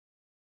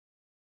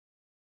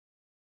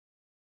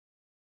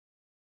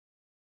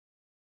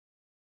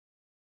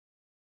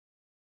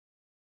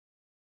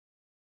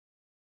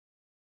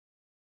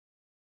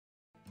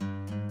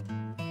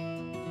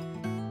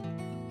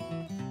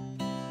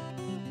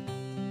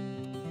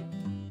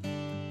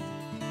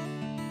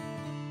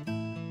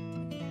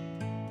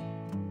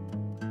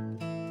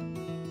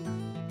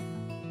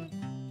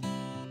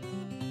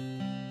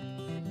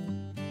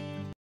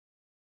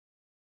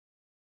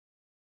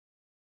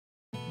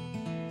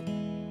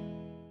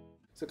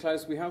So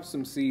Klaus, we have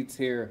some seeds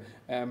here.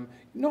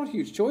 Not a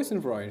huge choice in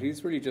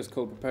varieties, really just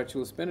called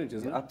perpetual spinach,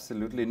 isn't it?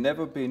 Absolutely.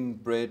 Never been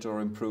bred or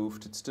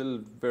improved. It's still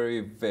very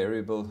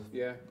variable.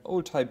 Yeah.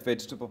 Old type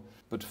vegetable,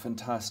 but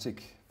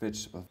fantastic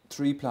vegetable.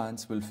 3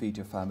 plants will feed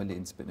your family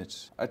in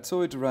spinach. I'd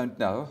sow it around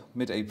now,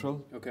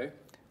 mid-April. Okay.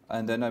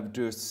 And then I would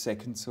do a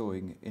second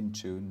sowing in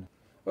June.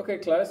 Okay,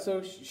 Klaus,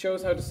 so show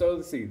us how to sow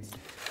the seeds.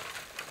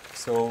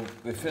 So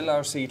we fill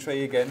our seed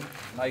tray again,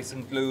 nice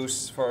and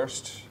loose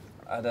first,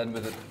 and then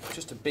with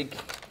just a big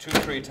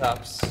 2-3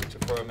 taps to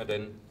firm it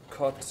in.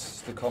 Cut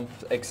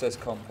the excess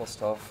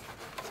compost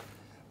off,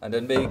 and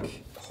then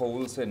make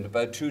holes in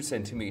about 2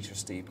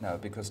 centimeters deep now,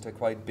 because they're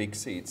quite big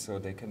seeds, so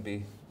they can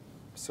be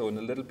sown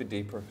a little bit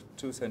deeper,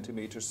 2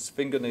 centimeters,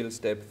 fingernails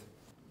depth.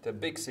 They're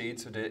big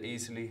seeds, so they're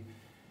easily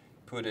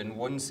put in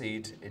 1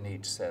 seed in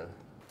each cell.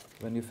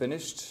 When you're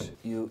finished,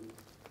 you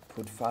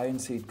put fine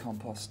seed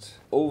compost,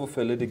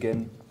 overfill it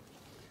again,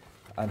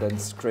 and then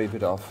scrape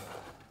it off.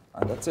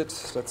 And that's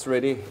it, that's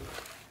ready.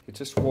 You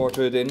just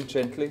water it in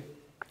gently.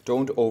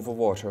 Don't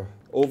overwater.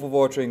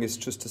 Overwatering is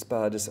just as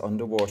bad as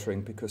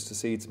underwatering because the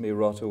seeds may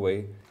rot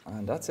away.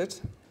 And that's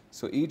it.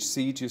 So each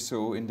seed you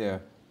sow in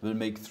there will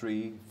make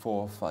 3,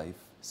 4, 5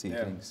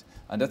 seedlings.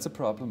 Yeah. And that's a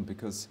problem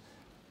because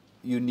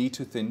you need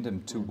to thin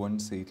them to 1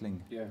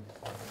 seedling. Yeah.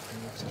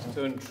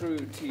 So in true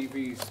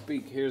TV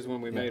speak, here's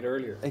one we made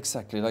earlier.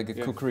 Exactly, like a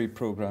cookery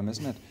program,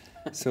 isn't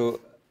it? So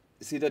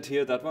see that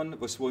here, that one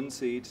was 1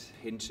 seed,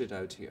 hinge it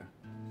out here.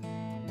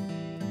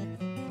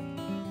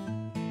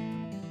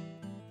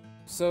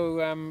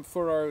 So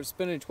for our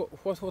spinach,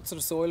 what sort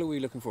of soil are we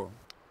looking for?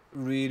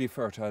 Really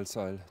fertile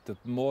soil. The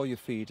more you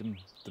feed them,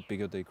 the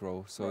bigger they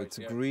grow. So it's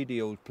a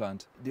greedy old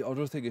plant. The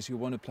other thing is you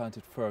want to plant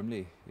it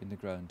firmly in the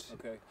ground.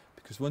 Okay.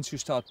 Because once you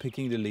start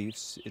picking the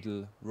leaves,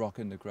 it'll rock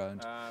in the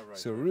ground. Right.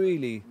 So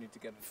really You need to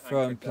get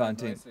firm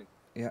planting.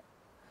 Yeah.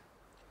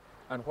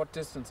 And what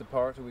distance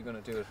apart are we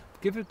going to do it?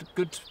 Give it a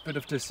good bit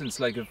of distance,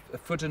 like a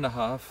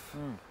 1.5 foot.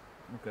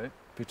 Okay.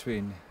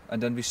 Between,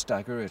 and then we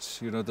stagger it.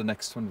 You know, the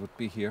next one would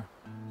be here.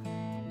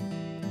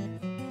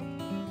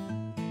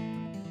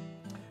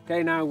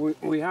 Okay, now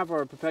we have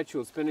our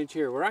perpetual spinach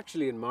here. We're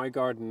actually in my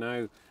garden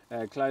now.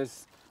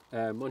 Klaus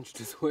munched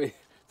his way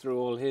through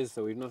all his,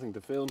 so we've nothing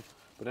to film.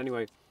 But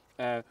anyway,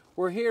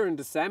 we're here in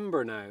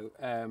December now,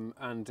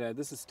 and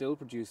this is still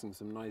producing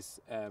some nice,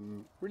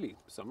 really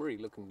summery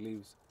looking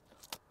leaves.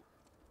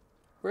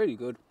 Really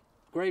good.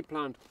 Great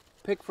plant.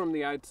 Pick from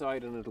the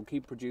outside and it'll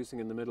keep producing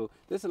in the middle.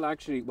 This will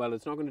actually, well,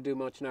 it's not going to do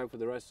much now for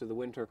the rest of the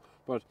winter,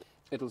 but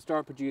it'll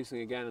start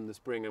producing again in the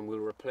spring and we'll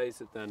replace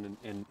it then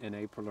in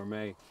April or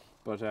May.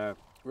 But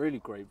really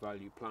great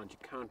value plant, you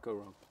can't go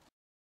wrong.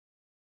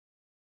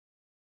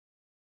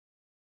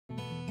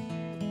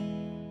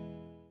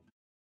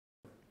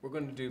 We're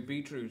going to do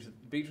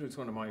beetroot. Beetroot's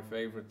one of my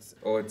favourites.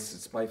 Oh,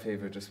 it's my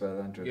favourite as well,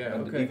 Andrew. Yeah,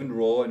 and okay. even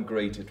raw and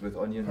grated with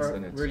onions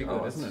in it. Really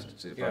good,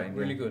 isn't it? Yeah,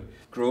 really good.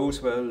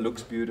 Grows well,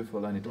 looks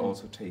beautiful, and it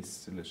also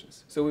tastes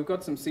delicious. So we've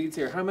got some seeds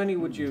here. How many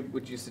would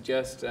you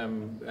suggest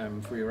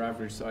for your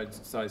average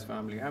size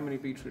family? How many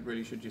beetroot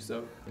really should you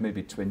sow?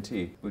 Maybe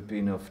 20 would be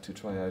enough to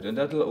try out, and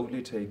that'll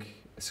only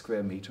take a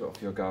square metre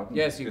of your garden.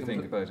 Yes, if you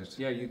think about it.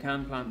 Yeah, you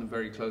can plant them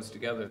very close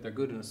together. They're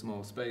good in a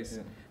small space.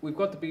 Yeah. We've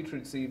got the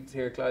beetroot seeds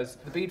here, Klaus.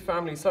 The beet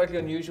family, slightly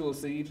unusual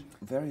seed.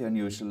 Very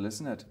unusual,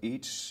 isn't it?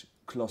 Each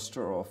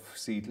cluster of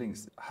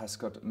seedlings has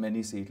got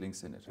many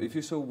seedlings in it. If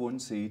you sow 1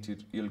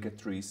 seed, you'll get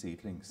 3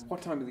 seedlings.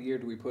 What time of the year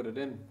do we put it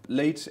in?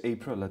 Late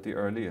April at the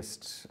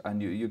earliest,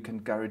 and you can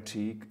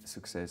guarantee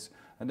success.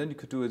 And then you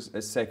could do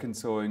a second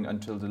sowing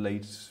until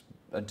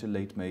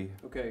late May.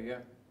 Okay, yeah.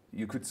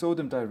 You could sow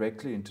them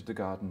directly into the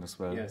garden as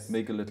well. Yes.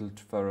 Make a little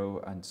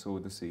furrow and sow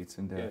the seeds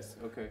in there. Yes,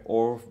 okay.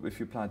 Or if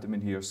you plant them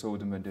in here, sow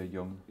them when they're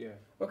young. Yeah.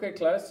 Okay,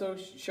 Klaus, so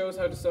show us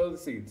how to sow the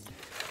seeds.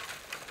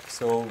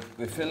 So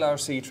we fill our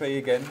seed tray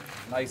again,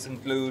 nice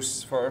and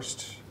loose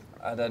first,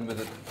 and then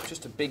with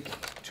just a big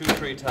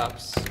 2-3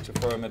 taps to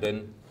firm it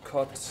in.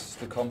 Cut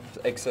the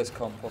excess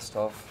compost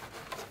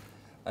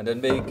off, and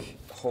then make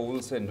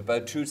holes in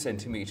about 2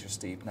 centimeters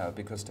deep now,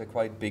 because they're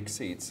quite big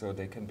seeds, so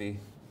they can be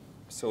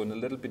sown a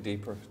little bit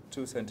deeper,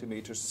 2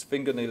 centimeters,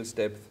 fingernails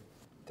depth.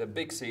 They're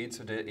big seeds,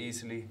 so they're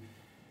easily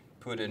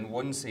put in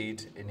 1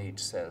 seed in each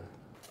cell.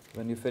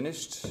 When you're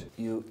finished,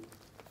 you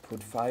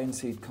put fine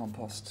seed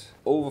compost,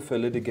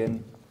 overfill it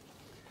again,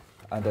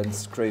 and then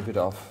scrape it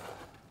off.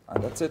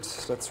 And that's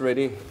it, that's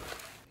ready.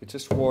 You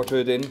just water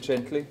it in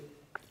gently.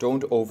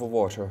 Don't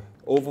overwater.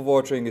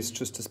 Overwatering is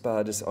just as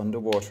bad as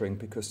underwatering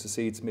because the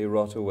seeds may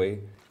rot away.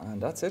 And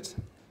that's it.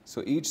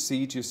 So each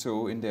seed you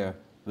sow in there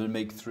will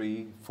make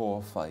 3,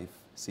 4, 5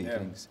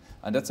 seedlings.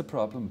 Yeah. And that's a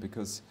problem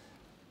because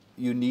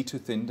you need to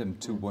thin them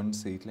to 1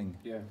 seedling.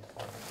 Yeah.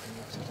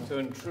 So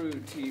in true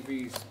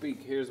TV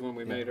speak, here's one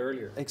we made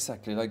earlier.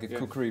 Exactly, like a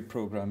cookery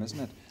program, isn't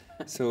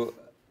it? So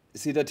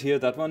see that here,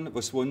 that one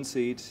was 1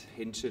 seed,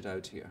 hinge it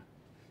out here.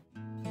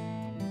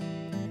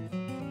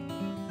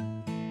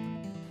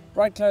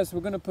 Right, Klaus,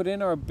 we're going to put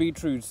in our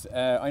beetroots.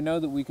 I know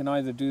that we can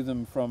either do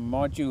them from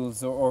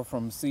modules or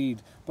from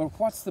seed, but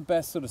what's the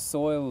best sort of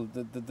soil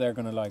that they're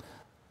going to like?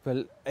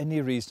 Well,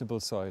 any reasonable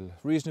soil,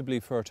 reasonably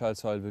fertile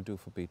soil will do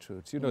for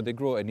beetroots. You know, they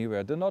grow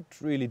anywhere. They're not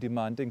really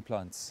demanding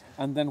plants.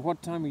 And then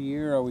what time of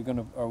year are we going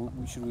to, or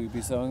should we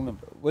be sowing them?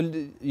 Well,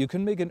 you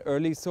can make an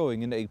early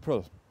sowing in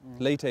April.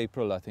 Late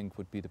April, I think,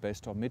 would be the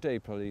best, or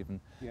mid-April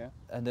even. Yeah.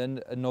 And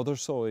then another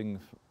sowing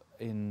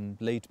in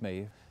late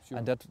May. Sure.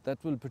 And that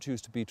will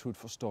produce the beetroot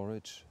for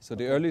storage. So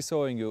the early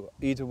sowing, you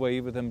eat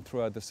away with them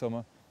throughout the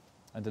summer.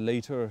 And the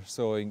later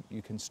sowing,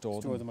 you can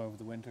store them over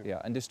the winter.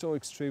 Yeah, and they store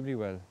extremely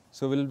well.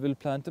 So we'll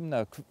plant them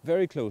now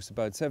very close,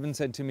 about 7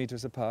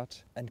 centimetres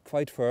apart, and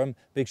quite firm.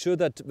 Make sure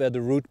that where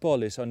the root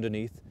ball is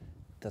underneath,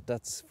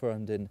 that's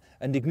firmed in.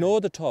 And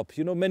ignore the top.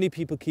 You know, many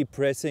people keep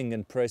pressing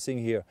and pressing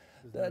here.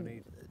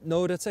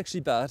 No, that's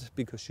actually bad,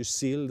 because you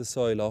seal the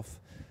soil off.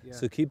 Yeah.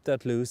 So keep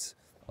that loose.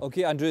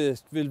 Okay, Andrea,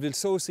 we'll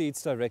sow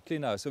seeds directly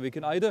now. So we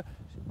can either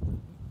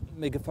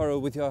make a furrow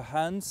with your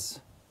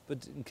hands,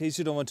 but in case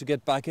you don't want to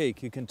get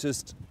backache, you can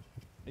just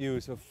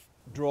use a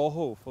draw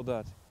hoe for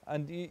that.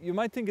 And you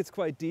might think it's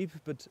quite deep,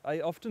 but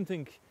I often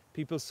think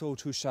people sow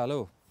too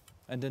shallow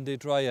and then they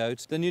dry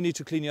out. Then you need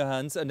to clean your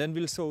hands, and then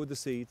we'll sow the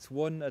seeds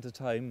one at a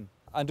time.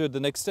 And the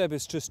next step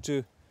is just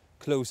to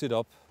close it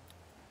up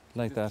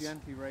like that.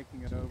 Gently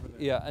raking it over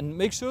there. Yeah, and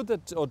make sure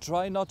that, or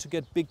try not to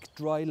get big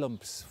dry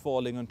lumps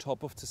falling on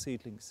top of the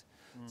seedlings.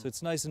 So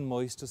it's nice and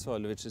moist, the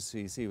soil, which is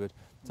easy. But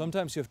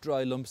sometimes you have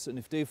dry lumps, and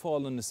if they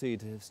fall on the seed,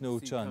 there's no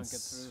chance. Can't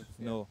get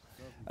through. No.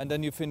 Yeah. And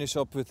then you finish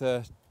up with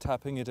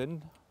tapping it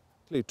in.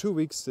 2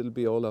 weeks, it'll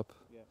be all up.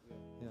 Yeah.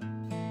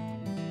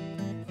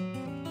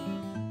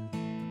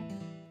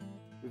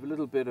 We have a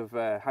little bit of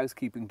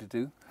housekeeping to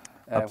do.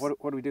 What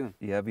are we doing?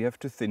 Yeah, we have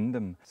to thin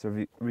them.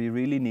 So we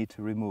really need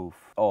to remove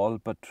all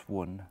but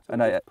one. So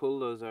and just pull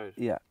those out?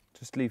 Yeah,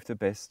 just leave the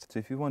best. So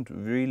if you want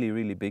really,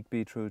 really big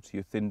beetroots,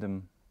 you thin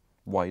them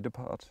wide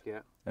apart.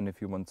 Yeah. And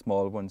if you want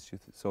small ones, you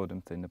sow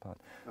them thin apart.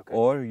 Okay.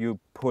 Or you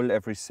pull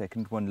every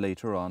second one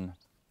later on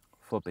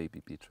for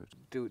baby beetroot.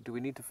 Do we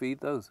need to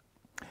feed those?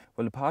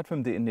 Well, apart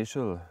from the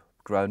initial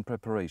ground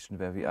preparation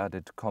where we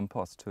added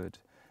compost to it,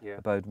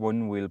 about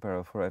 1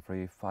 wheelbarrow for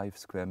every 5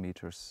 square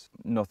meters,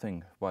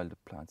 nothing while the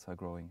plants are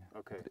growing.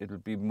 Okay. It'll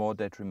be more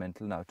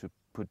detrimental now to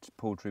put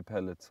poultry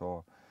pellets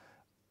or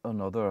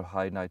another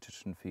high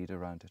nitrogen feed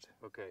around it.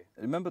 Okay.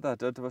 Remember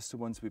that was the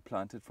ones we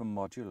planted from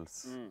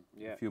modules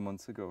a few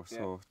months ago.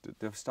 So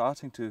they're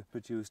starting to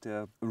produce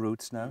their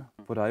roots now.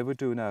 What I would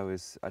do now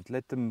is I'd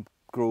let them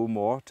grow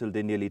more till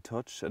they nearly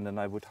touch, and then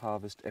I would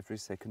harvest every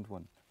second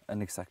one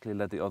and exactly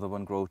let the other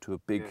one grow to a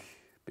big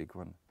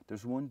one.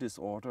 There's one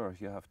disorder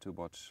you have to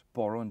watch,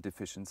 boron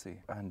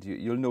deficiency. And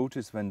you'll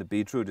notice when the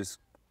beetroot is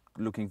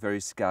looking very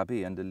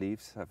scabby and the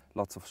leaves have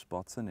lots of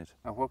spots in it.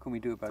 And what can we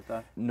do about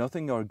that?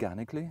 Nothing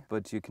organically,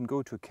 but you can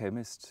go to a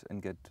chemist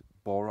and get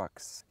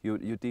borax. You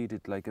need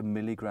it like 1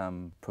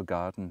 milligram per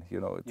garden, you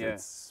know,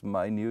 it's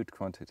minute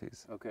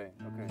quantities. Okay.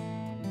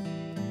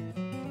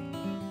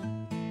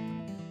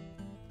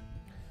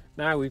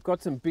 Now we've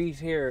got some beet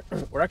here.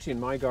 We're actually in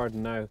my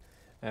garden now.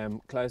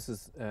 Klaus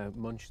has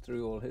munched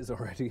through all his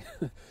already.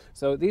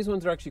 So these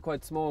ones are actually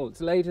quite small.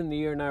 It's late in the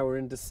year now, we're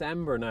in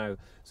December now.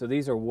 So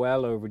these are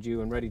well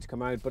overdue and ready to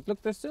come out. But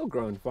look, they're still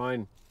growing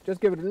fine.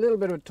 Just give it a little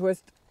bit of a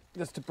twist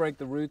just to break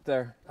the root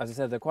there. As I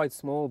said, they're quite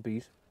small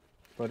beet,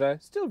 but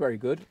still very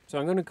good. So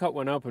I'm going to cut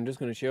one up. I'm just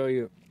going to show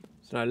you.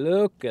 So now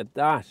look at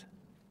that.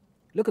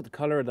 Look at the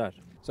colour of that.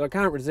 So I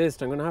can't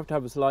resist. I'm going to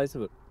have a slice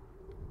of it.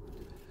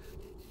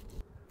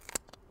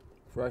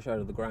 Fresh out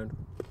of the ground.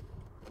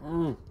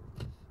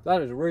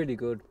 That is really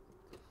good.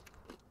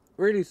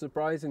 Really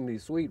surprisingly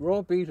sweet.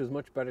 Raw beet is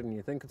much better than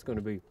you think it's going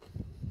to be.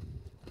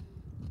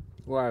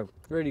 Wow,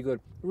 really good.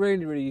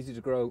 Really, really easy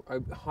to grow. I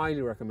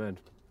highly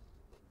recommend.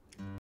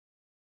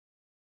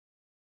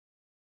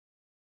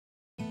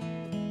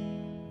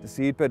 The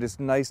seed bed is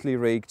nicely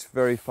raked,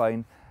 very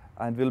fine,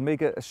 and we'll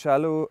make a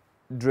shallow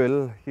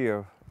drill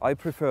here. I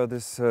prefer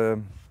this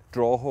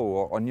draw hoe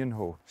or onion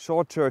hoe.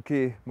 Short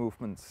jerky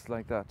movements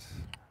like that.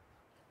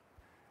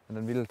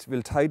 And then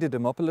we'll tidy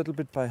them up a little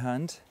bit by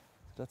hand.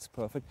 That's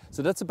perfect.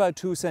 So that's about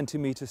 2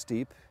 centimeters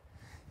deep.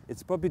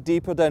 It's probably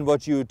deeper than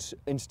what you'd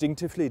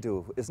instinctively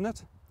do, isn't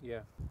it? Yeah.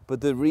 But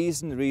the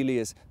reason really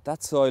is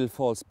that soil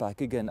falls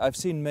back again. I've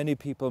seen many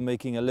people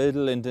making a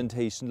little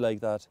indentation like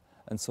that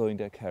and sowing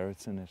their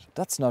carrots in it.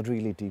 That's not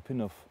really deep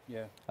enough.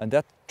 Yeah. And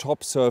that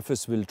top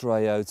surface will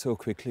dry out so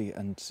quickly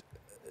and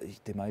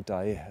they might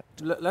die.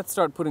 Let's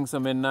start putting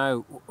some in now.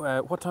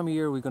 What time of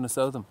year are we going to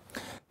sow them?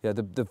 Yeah,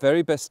 the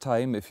very best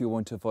time if you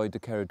want to avoid the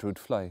carrot root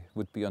fly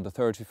would be on the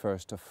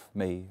 31st of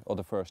May or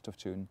the 1st of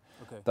June.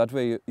 Okay. That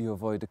way you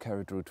avoid the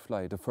carrot root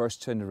fly, the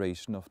first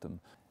generation of them.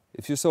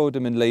 If you sow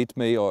them in late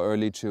May or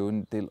early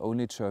June, they'll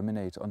only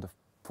germinate on the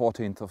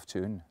 14th of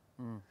June,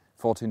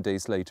 14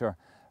 days later.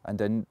 And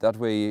then that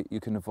way you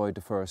can avoid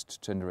the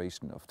first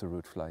generation of the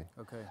root fly.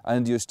 Okay.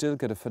 And you still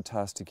get a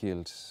fantastic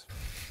yield.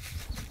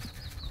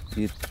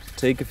 You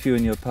take a few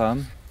in your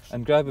palm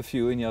and grab a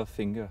few in your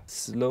finger.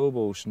 Slow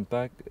motion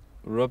back,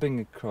 rubbing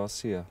across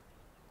here,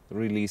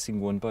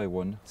 releasing one by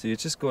one. So you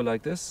just go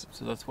like this.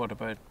 So that's what,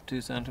 about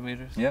 2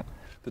 centimeters? Yeah.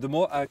 But the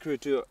more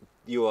accurate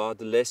you are,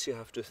 the less you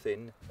have to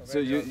thin. So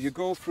you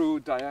go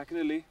through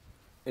diagonally.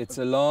 It's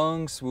a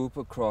long swoop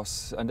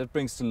across, and that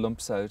brings the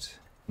lumps out.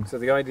 So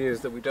the idea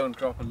is that we don't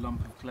drop a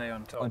lump of clay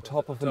on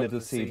top of a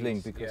little seedling,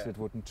 because it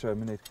wouldn't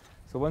germinate.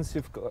 So once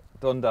you've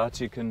done that,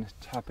 you can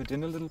tap it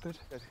in a little bit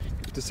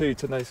to see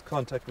it's a nice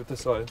contact with the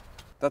soil.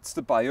 That's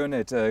the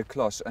BioNet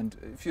cloche, and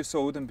if you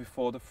sow them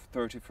before the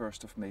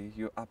 31st of May,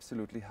 you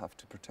absolutely have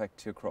to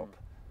protect your crop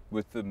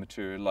with the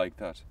material like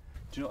that.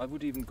 Do you know, I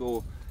would even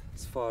go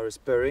as far as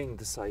burying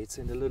the sides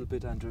in a little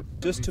bit, Andrew,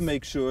 just to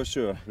make sure,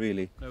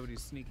 really.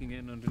 Nobody's sneaking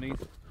in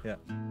underneath. Yeah.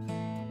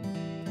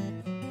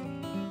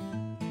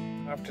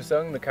 After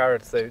sowing the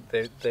carrots,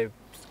 they've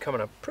coming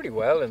up pretty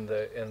well in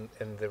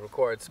the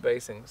required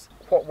spacings.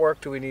 What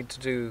work do we need to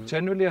do?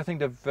 Generally, I think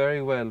they're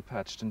very well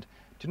patched. And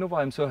do you know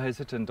why I'm so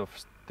hesitant of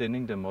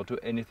thinning them or do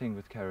anything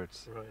with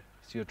carrots? Right.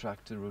 So you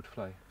attract the root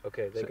fly.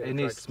 Okay. So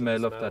any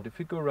smell of that. If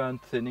you go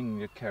around thinning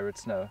your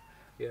carrots now,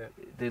 yeah,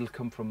 they'll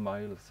come from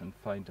miles and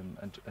find them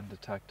and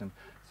attack them.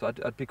 So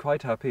I'd be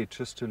quite happy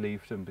just to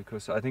leave them,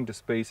 because I think the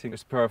spacing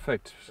is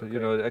perfect. So you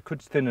know, I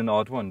could thin an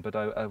odd one, but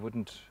I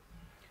wouldn't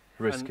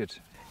risk it.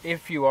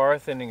 If you are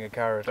thinning a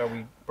carrot, are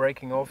we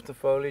breaking off the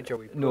foliage? Are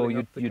we pulling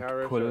up the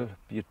carrot?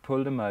 You'd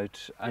pull them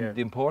out, and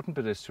the important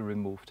bit is to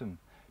remove them,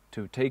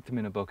 to take them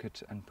in a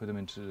bucket and put them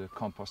into the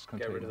compost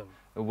container, Get rid of them.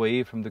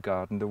 Away from the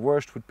garden. The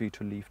worst would be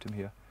to leave them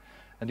here.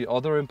 And the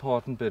other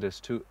important bit is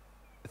to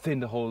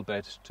thin the whole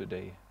bed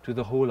today, do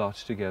the whole lot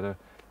together.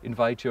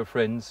 Invite your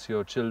friends,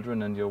 your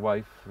children and your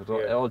wife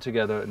all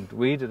together and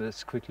weed it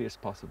as quickly as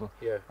possible.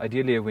 Yeah.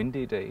 Ideally a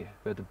windy day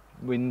where the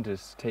wind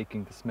is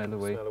taking the smell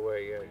away.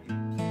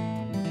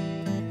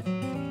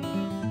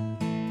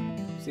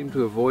 Seem to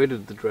have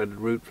avoided the dreaded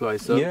root fly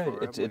so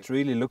far. It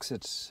really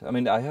looks I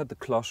mean, I had the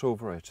cloche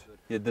over it.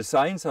 Yeah, the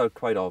signs are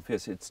quite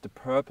obvious. It's the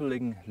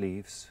purpling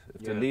leaves.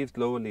 If the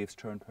lower leaves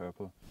turn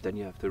purple, then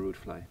you have the root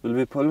fly. Will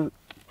we pull?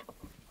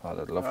 Oh,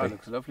 that's lovely. Oh, it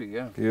looks lovely,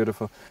 yeah.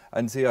 Beautiful.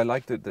 And see, I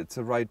like that it's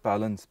a right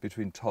balance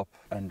between top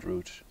and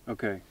root.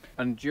 Okay.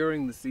 And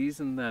during the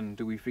season then,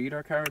 do we feed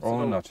our carrots at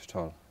all? Not at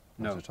all.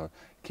 Not at all.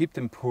 Keep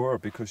them poor,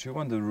 because you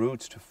want the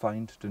roots to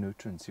find the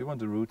nutrients. You want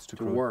the roots to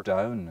grow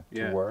down,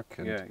 to work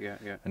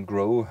and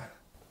grow.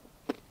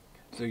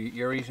 So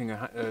you're eating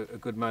a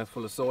good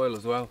mouthful of soil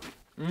as well?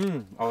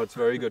 Oh, it's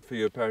very good for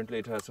you. Apparently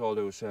it has all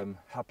those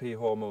happy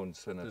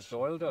hormones in it. The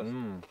soil does?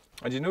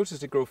 And you notice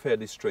they grow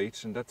fairly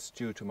straight, and that's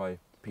due to my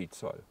peat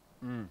soil.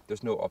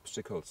 There's no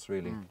obstacles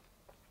really.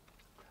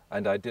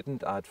 And I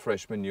didn't add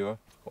fresh manure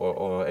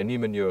or any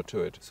manure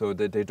to it, so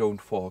that they don't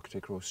fork, they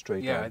grow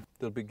straight on.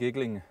 They'll be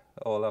giggling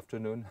all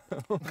afternoon.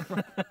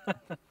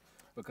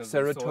 Because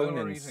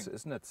serotonin,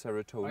 isn't it?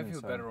 Serotonin. I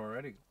feel better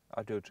already.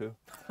 I do too.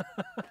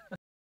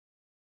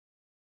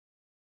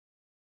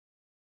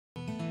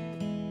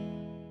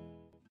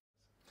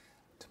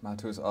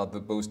 Tomatoes are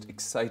the most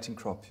exciting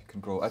crop you can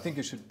grow. I think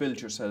you should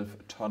build yourself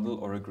a tunnel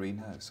or a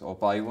greenhouse, or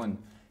buy one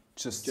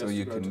just so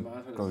you can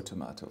grow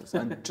tomatoes.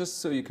 And just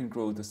so you can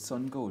grow the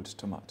sun gold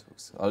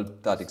tomatoes.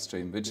 That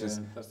extreme, which is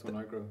that's the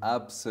one I grow.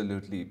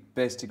 Absolutely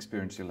best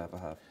experience you'll ever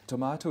have.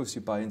 Tomatoes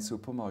you buy in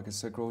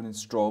supermarkets are grown in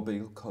straw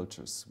bale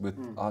cultures with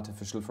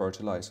artificial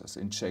fertilizers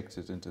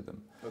injected into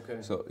them. Okay.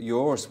 So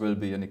yours will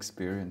be an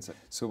experience.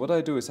 So what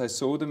I do is I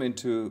sow them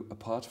into a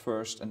pot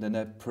first, and then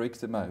I prick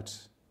them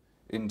out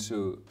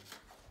into...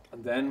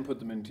 And then put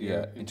them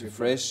into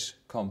fresh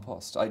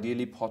compost,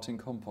 ideally potting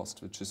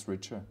compost, which is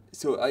richer.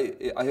 So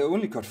I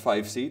only got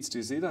 5 seeds. Do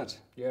you see that?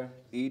 Yeah.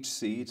 Each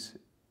seed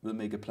will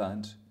make a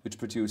plant, which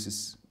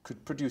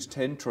could produce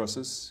 10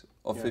 trusses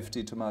of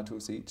 50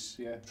 tomatoes each.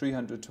 Yeah.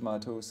 300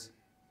 tomatoes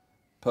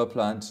per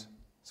plant.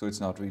 So it's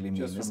not really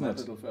mean, isn't it? Just from that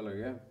little fella,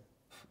 yeah.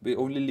 We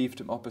only leave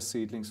them up as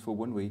seedlings for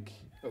 1 week.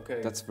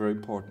 Okay. That's very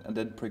important, and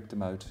then prick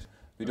them out.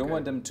 We don't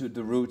want them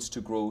the roots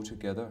to grow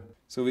together.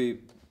 So we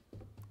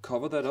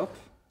cover that up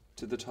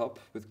to the top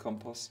with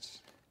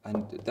compost,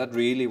 and that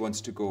really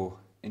wants to go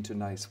into a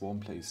nice warm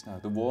place. Now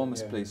the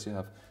warmest place you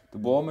have, the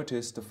warmer it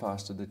is, the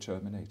faster they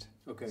germinate.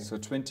 Okay. So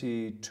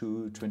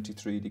 22,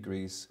 23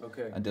 degrees,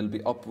 and they'll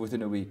be up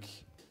within a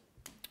week.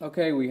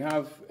 Okay, we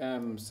have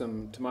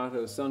some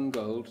tomato sun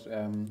gold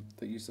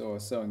that you saw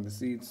us sowing the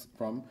seeds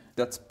from.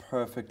 That's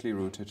perfectly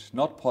rooted,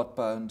 not pot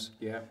bound.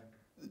 Yeah.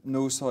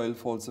 No soil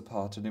falls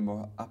apart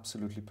anymore.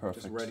 Absolutely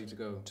perfect. Just ready to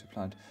go to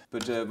plant.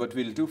 But what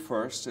we'll do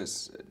first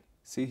is,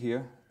 see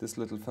here, this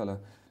little fella.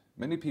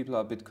 Many people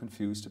are a bit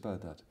confused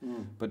about that.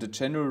 But the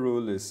general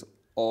rule is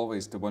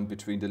always the one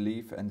between the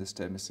leaf and the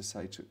stem is the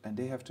side shoot, and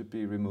they have to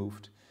be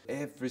removed.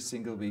 Every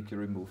single week you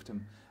remove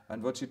them.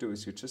 And what you do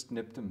is you just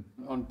nip them.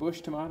 On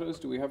bush tomatoes,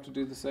 do we have to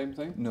do the same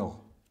thing?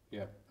 No.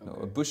 Yeah. Okay. No,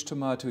 a bush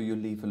tomato you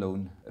leave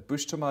alone. A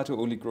bush tomato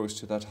only grows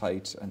to that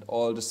height, and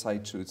all the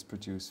side shoots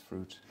produce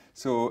fruit.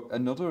 So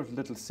another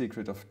little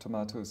secret of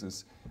tomatoes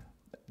is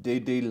they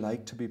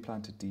like to be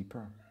planted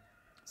deeper.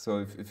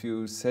 So if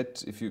you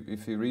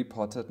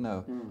repot it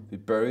now, we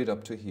bury it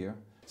up to here.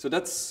 So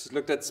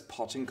that's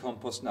potting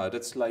compost now.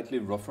 That's slightly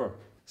rougher.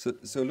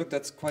 So look,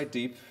 that's quite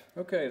deep.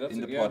 Okay, that's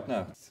in the pot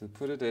now. So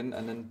put it in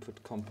and then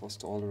put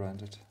compost all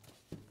around it.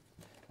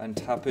 and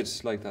tap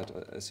it like that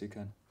as you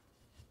can.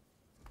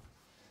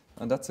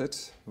 And that's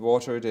it.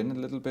 Water it in a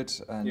little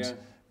bit, and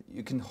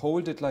you can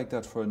hold it like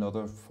that for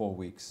another 4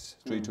 weeks,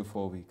 3 to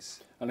 4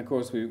 weeks. And of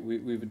course,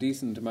 we've a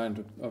decent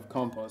amount of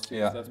compost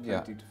here, so that's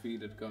plenty to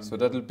feed it going. So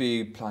that'll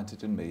be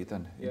planted in May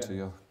then into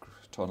your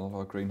tunnel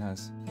or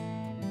greenhouse.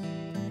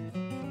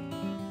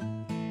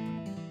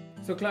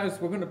 So Klaus,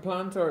 we're going to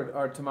plant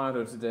our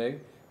tomato today.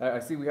 I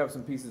see we have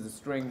some pieces of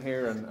string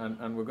here,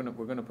 and we're going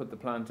to put the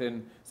plant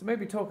in. So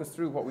maybe talk us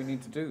through what we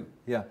need to do.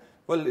 Yeah,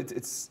 well,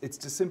 it's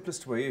the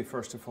simplest way,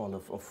 first of all,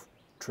 of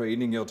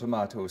training your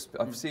tomatoes.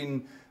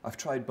 I've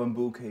tried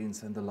bamboo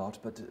canes and a lot,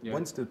 but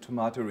once the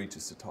tomato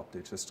reaches the top,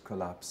 they just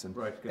collapse. And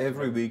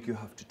every week you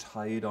have to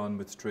tie it on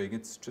with string.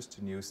 It's just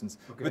a nuisance.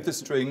 With the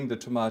string, the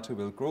tomato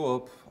will grow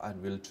up,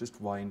 and we'll just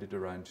wind it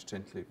around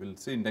gently. We'll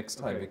see next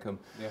time we come.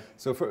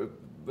 So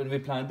when we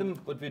plant them,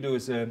 what we do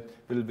is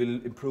we'll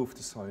improve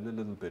the soil a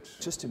little bit.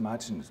 Just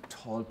imagine a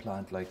tall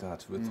plant like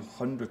that with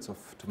hundreds of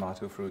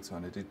tomato fruits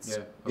on it.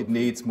 It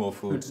needs more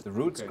food. The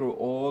roots grow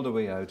all the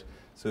way out.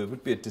 So it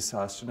would be a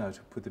disaster now to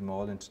put them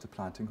all into the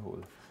planting hole.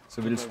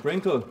 So we'll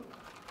sprinkle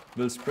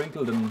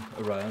them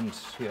around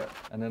here,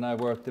 and then I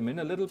work them in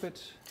a little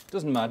bit.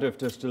 Doesn't matter if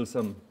there's still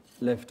some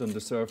left on the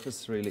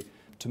surface, really.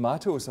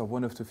 Tomatoes are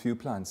one of the few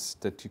plants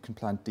that you can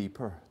plant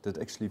deeper, that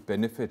actually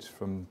benefit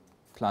from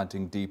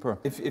planting deeper.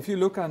 If you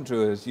look,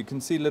 Andrew, you can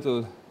see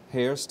little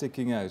hairs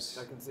sticking out.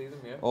 I can see them,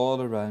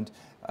 all around,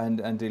 and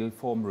they'll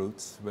form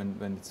roots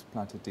when it's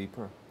planted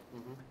deeper.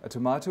 A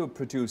tomato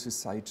produces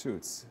side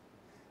shoots.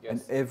 And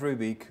every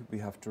week we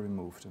have to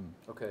remove them.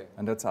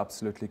 And that's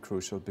absolutely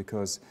crucial,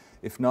 because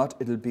if not,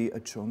 it'll be a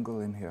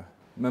jungle in here.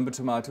 Remember,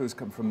 tomatoes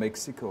come from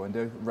Mexico, and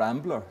they're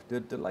rambler.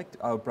 They're like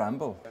our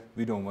bramble.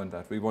 We don't want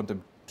that. We want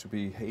them to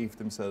behave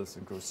themselves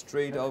and grow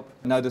straight up.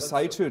 Now the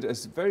side shoot, a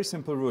very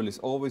simple rule, is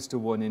always the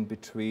one in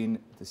between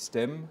the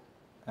stem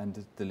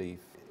and the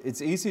leaf.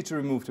 It's easy to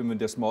remove them when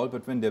they're small,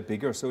 but when they're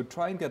bigger, so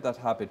try and get that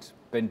habit.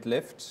 Bend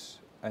left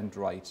and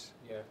right.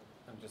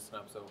 And just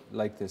snaps over.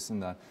 Like this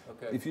and that.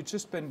 If you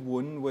just bend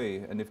one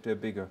way, and if they're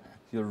bigger,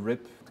 you'll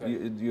rip.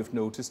 You've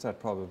noticed that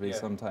probably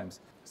sometimes.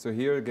 So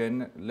here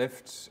again,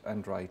 left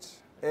and right.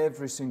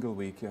 Every single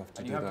week you have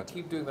to do that. And you have to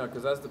keep doing that,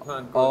 because as the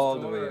plant all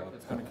goes the way up,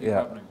 it's going to keep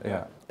happening.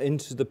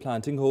 Into the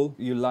planting hole,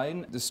 you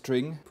line the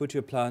string, put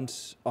your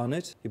plant on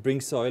it, you bring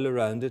soil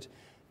around it,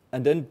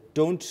 and then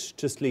don't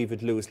just leave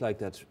it loose like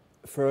that.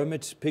 Firm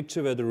it,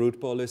 picture where the root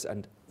ball is,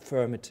 and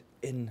firm it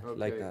in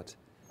like that.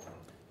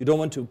 You don't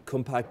want to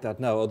compact that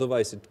now,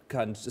 otherwise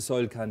the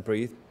soil can't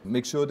breathe.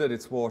 Make sure that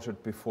it's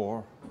watered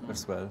before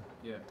as well,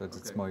 that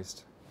it's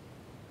moist.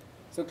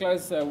 So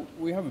Klaus,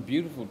 we have a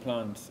beautiful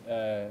plant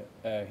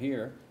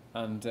here,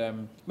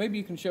 and maybe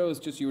you can show us,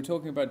 you were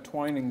talking about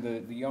twining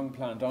the young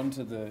plant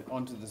onto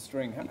the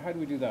string. How do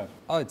we do that?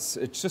 Oh, it's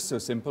just so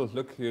simple.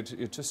 Look, you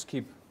just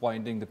keep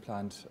winding the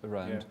plant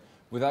around.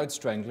 Without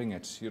strangling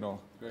it,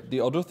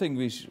 The other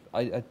thing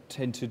I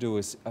tend to do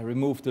is I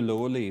remove the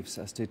lower leaves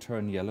as they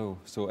turn yellow.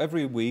 So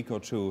every week or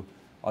two,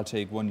 I'll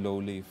take one low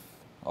leaf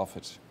off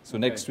it. So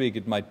next week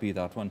it might be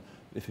that one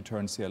if it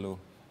turns yellow.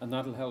 And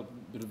that'll help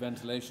with the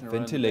ventilation around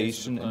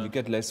ventilation, and you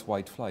get less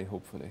whitefly,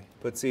 hopefully.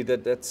 But see,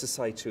 that's a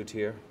side shoot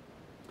here.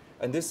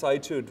 And this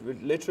side shoot will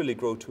literally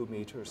grow 2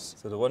 meters.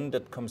 So the one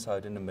that comes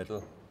out in the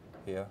middle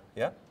here,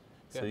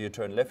 So you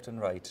turn left and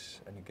right,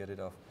 and you get it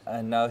off.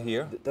 And now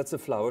here, that's a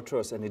flower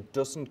truss, and it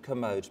doesn't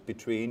come out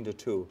between the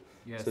two.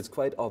 So it's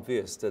quite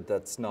obvious that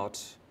that's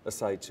not a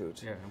side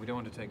shoot. And we don't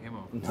want to take him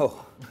off.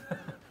 No,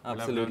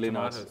 absolutely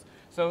not.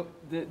 So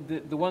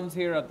the ones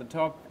here at the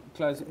top,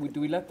 Klaus,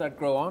 do we let that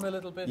grow on a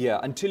little bit? Yeah,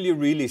 until you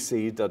really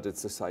see that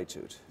it's a side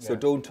shoot. So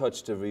don't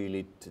touch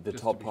the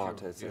top part.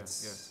 Sure.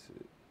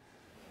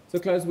 So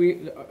Klaus,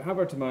 we have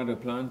our tomato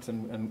plant,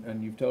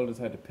 and you've told us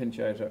how to pinch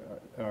out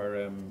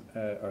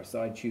our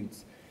side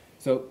shoots.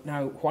 So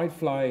now,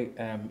 whitefly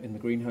in the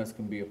greenhouse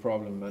can be a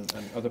problem, and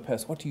other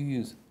pests. What do you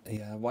use?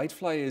 Yeah,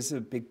 whitefly is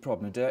a big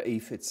problem. They're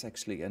aphids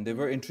actually, and they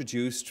were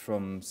introduced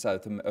from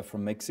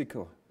from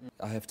Mexico.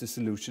 I have the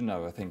solution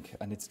now, I think,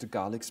 and it's the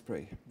garlic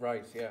spray.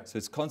 Right, So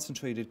it's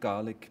concentrated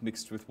garlic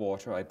mixed with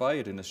water. I buy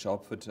it in a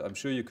shop, but I'm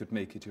sure you could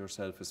make it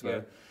yourself as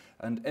well.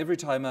 And every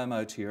time I'm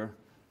out here,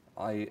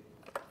 I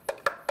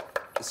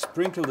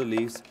sprinkle the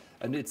leaves,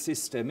 and it's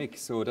systemic,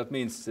 so that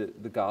means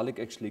the garlic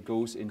actually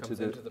goes into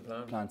the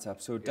plant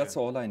sap. So that's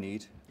all I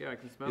need. I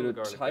can smell the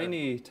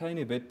garlic.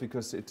 Tiny bit,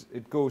 because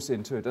it goes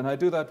into it. And I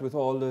do that with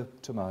all the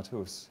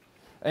tomatoes.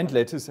 And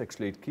lettuce,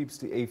 actually. It keeps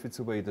the aphids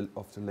away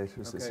of the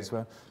lettuces as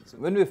well. So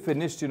when we're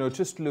finished,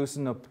 just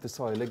loosen up the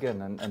soil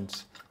again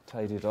and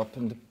tidy it up.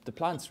 And the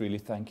plants really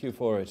thank you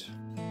for it.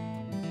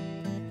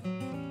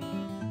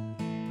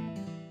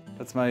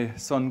 That's my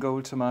sun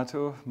gold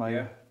tomato,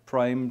 my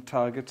prime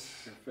target.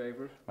 Your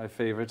favourite? My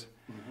favourite.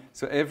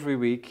 So every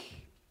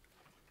week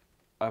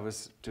I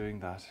was doing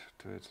that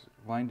to it,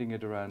 winding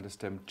it around the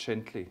stem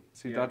gently.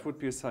 See, that would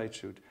be a side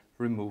shoot.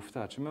 Remove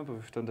that. Remember,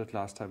 we've done that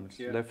last time.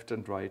 Left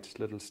and right,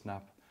 little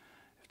snap.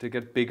 If they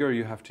get bigger,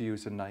 you have to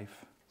use a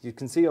knife. You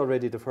can see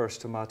already the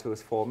first tomato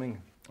is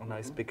forming. A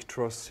nice big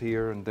truss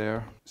here and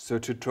there. So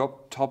to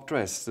top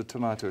dress the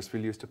tomatoes,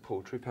 we'll use the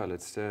poultry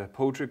pellets. The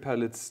poultry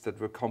pellets that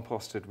were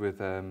composted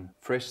with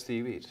fresh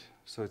seaweed.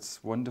 So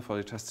it's wonderful.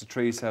 It has the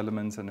trace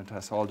elements and it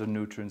has all the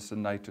nutrients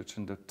and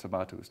nitrogen that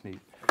tomatoes need.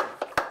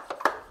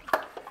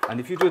 And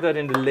if you do that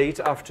in the late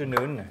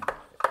afternoon,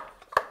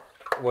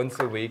 once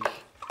a week,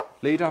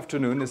 late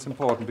afternoon is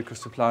important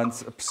because the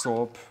plants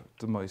absorb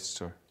the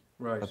moisture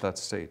at that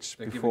stage.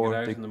 They're giving it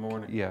out in the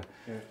morning. Yeah,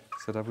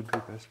 so that would be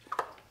best.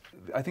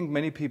 I think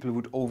many people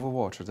would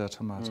overwater their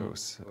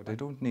tomatoes. They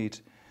don't need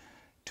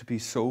to be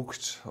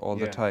soaked all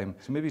the time.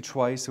 So maybe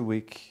twice a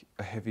week,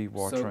 a heavy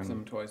watering Soak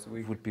them twice a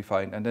week. would be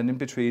fine. And then in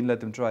between, let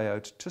them dry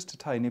out just a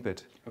tiny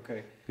bit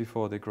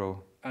before they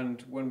grow.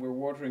 And when we're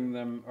watering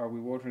them, are we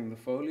watering the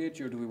foliage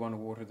or do we want to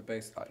water the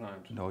base of the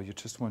plant? No, you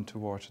just want to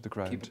water the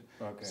ground.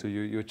 Okay. So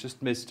you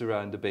just mist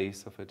around the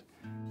base of it.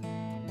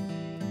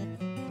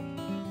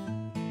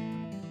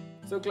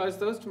 So, Klaus,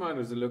 those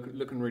tomatoes are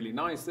looking really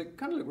nice. They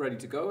kind of look ready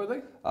to go, are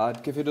they?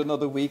 I'd give it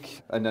another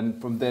week, and then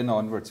from then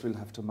onwards, we'll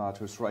have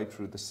tomatoes right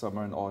through the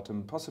summer and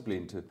autumn, possibly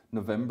into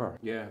November.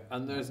 Yeah,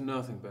 and there's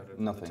nothing better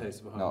than the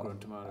taste of a homegrown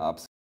tomato.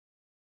 Absolutely.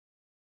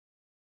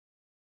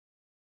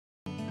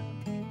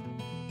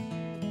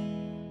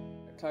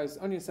 Klaus,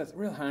 onion sets, a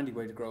real handy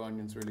way to grow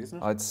onions, really,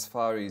 isn't it? It's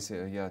far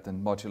easier,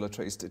 than modular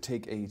trays. They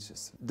take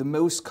ages. The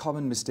most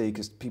common mistake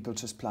is people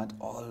just plant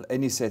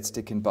any sets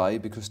they can buy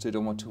because they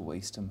don't want to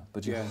waste them.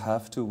 But you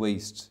have to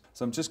waste.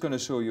 So I'm just going to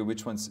show you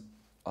which ones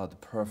are the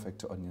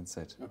perfect onion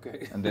set.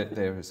 Okay. And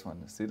there is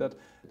one. See that?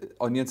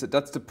 Onion set,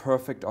 that's the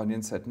perfect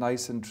onion set.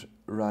 Nice and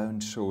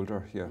round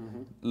shoulder here.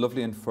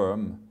 Lovely and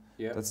firm.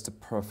 Yeah. That's the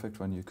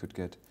perfect one you could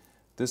get.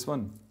 This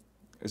one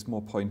is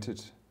more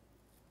pointed.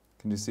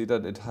 Can you see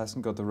that? It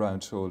hasn't got the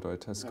round shoulder.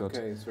 It has got...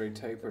 Okay, it's very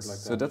tapered like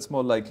that. So that's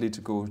more likely to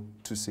go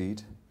to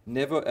seed.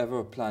 Never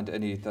ever plant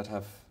any that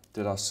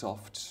are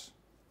soft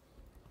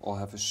or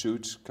have a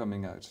shoot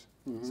coming out.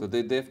 So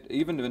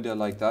even when they're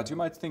like that, you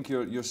might think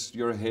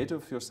you're ahead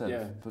of yourself,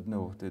 but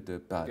no, they're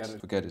bad.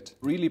 Forget it.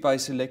 Really, by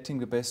selecting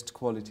the best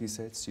quality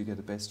sets, you get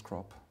the best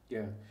crop.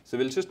 Yeah. So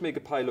we'll just make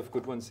a pile of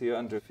good ones here,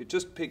 and if you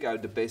just pick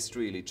out the best,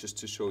 really, just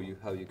to show you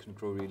how you can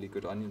grow really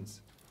good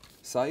onions.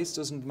 Size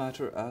doesn't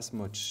matter as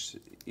much.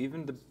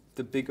 Even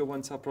the bigger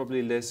ones are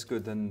probably less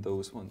good than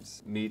those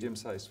ones.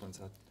 Medium-sized ones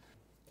are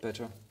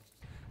better.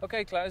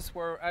 Okay, Klaus,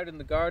 we're out in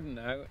the garden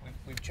now.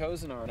 We've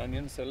chosen our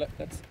onions, so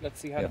let's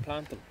see how to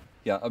plant them.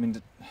 Yeah, I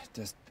mean,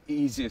 the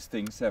easiest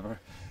things ever.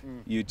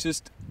 You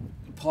just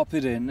pop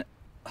it in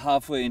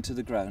halfway into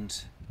the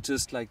ground,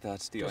 just like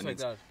that, the onions. Like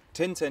that.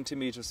 10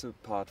 centimeters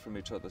apart from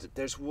each other.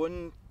 There's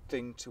one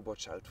thing to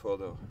watch out for,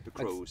 though, the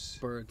crows.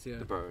 Birds, yeah.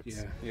 The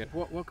birds. Yeah.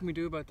 What can we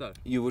do about that?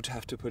 You would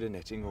have to put a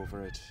netting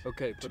over it.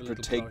 Okay, to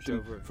protect them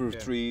over for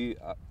 3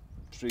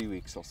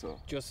 weeks or so.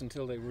 Just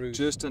until they root.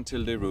 Just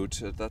until they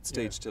root. At that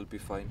stage, they'll be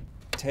fine.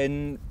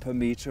 10 per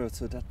meter,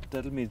 so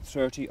that'll mean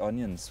 30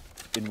 onions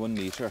in 1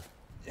 meter.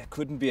 It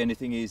couldn't be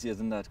anything easier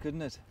than that,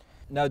 couldn't it?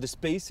 Now the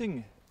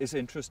spacing is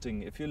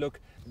interesting. If you look,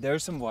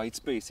 there's some wide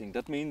spacing.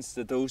 That means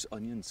that those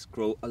onions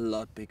grow a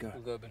lot bigger.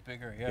 They'll go a bit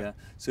bigger, yeah.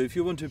 So if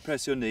you want to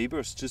impress your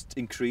neighbours, just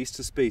increase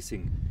the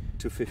spacing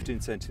to 15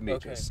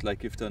 centimeters,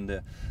 like you've done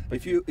there.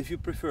 If you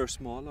prefer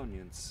small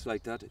onions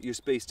like that, you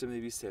space them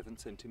maybe 7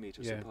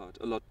 centimeters apart,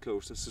 a lot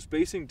closer. So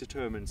spacing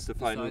determines the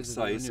final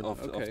size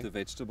of the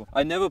vegetable.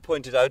 I never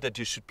pointed out that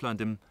you should plant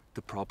them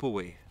the proper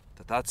way.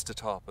 That's the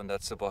top and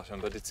that's the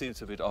bottom, but it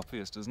seems a bit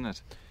obvious, doesn't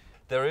it?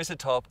 There is a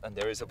top and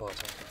there is a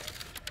bottom.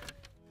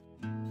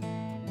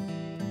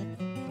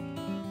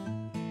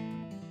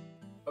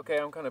 Okay,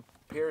 I'm kind of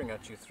peering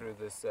at you through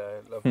this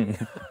lovely,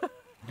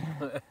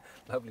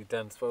 lovely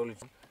dense foliage.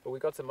 But we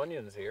got some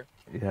onions here.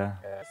 Yeah.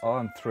 Oh,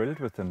 I'm thrilled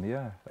with them,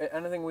 yeah.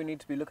 Anything we need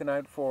to be looking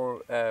out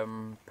for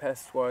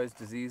pest-wise,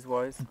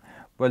 disease-wise?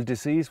 Well,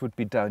 disease would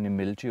be downy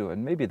mildew,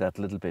 and maybe that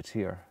little bit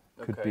here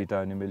could be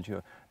downy mildew.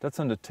 That's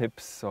on the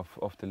tips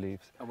of the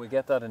leaves. And we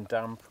get that in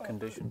damp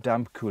conditions?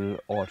 Damp, cool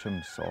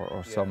autumns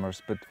or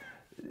summers, but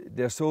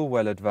they're so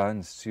well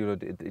advanced,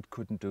 it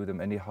couldn't do them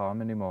any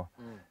harm anymore.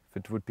 If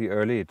it would be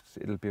early,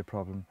 it'll be a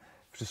problem.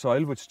 If the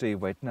soil would stay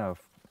wet now,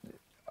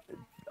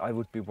 I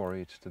would be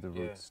worried that the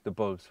roots, the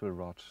bulbs will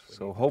rot.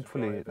 So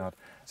hopefully not.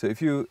 So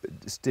if you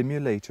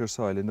stimulate your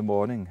soil in the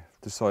morning,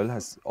 the soil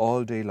has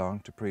all day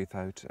long to breathe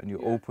out, and you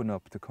open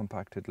up the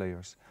compacted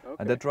layers.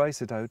 And that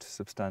dries it out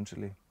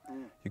substantially.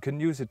 You can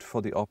use it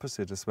for the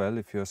opposite as well.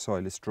 If your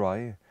soil is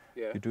dry,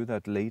 you do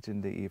that late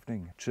in the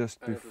evening,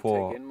 just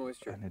before,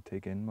 and it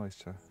take in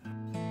moisture.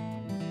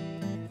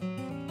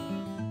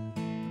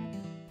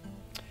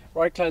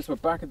 Right, Klaus, we're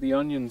back at the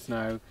onions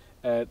now.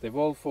 They've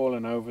all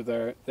fallen over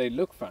there. They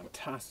look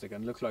fantastic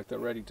and look like they're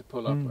ready to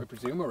pull up. I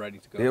presume we're ready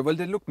to go. Yeah, well,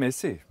 they look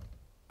messy,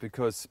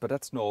 but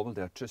that's normal.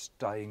 They're just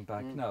dying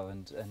back now,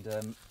 and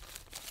they're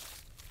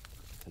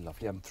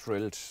lovely. I'm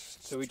thrilled.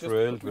 So we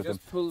thrilled with just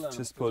them. Pull them.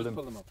 Just pull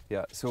them up.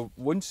 Yeah. So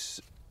once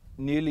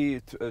nearly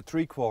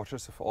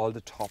 3/4 of all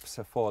the tops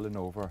have fallen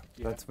over,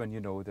 that's when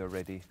you know they're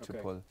ready to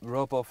pull.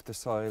 Rub off the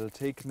soil.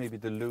 Take maybe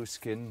the loose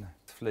skin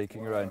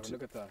flaking around.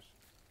 Look at that.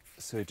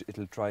 So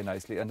it'll dry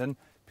nicely, and then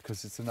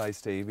because it's a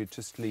nice day, we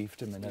just leave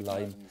them in a Leave them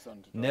out line. in the sun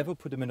to dry. Never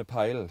put them in a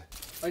pile.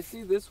 I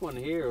see this one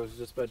here. I was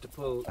just about to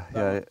pull. that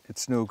Yeah, one.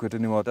 it's no good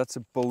anymore. That's a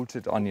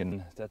bolted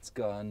onion. That's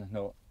gone.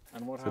 No,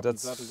 And what so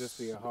happens? that's- That'll just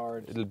be a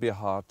hard it'll be a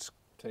hard,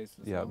 taste.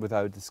 yeah,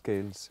 without the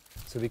scales.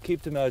 So we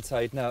keep them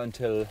outside now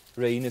until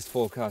rain is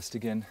forecast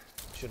again.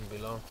 Shouldn't be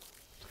long.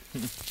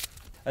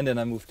 And then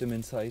I move them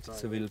inside. Right.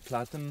 So we'll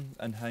plat them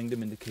and hang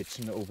them in the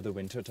kitchen over the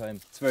winter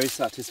time. It's very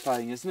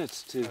satisfying, isn't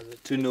it?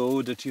 To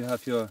know that you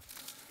have your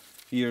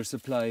year's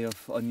supply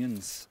of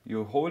onions.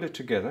 You hold it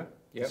together,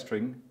 Yep. the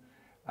string,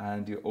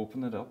 and you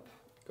open it up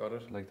Got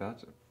it. like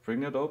that.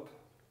 Bring it up,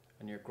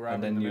 And you're grabbing.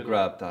 and then the you middle.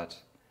 grab that,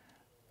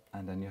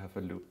 and then you have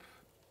a loop.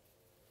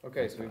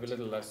 Okay, so we have a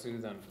little lasso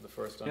then for the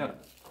first onion.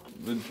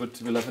 Yeah, but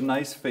we'll have a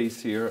nice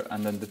face here,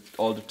 and then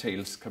all the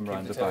tails come Keep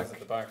around the tails back. at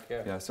the back.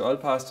 Yeah. Yeah, so I'll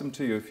pass them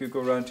to you. If you go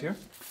around here,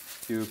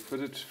 you put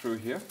it through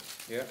here,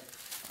 Yeah.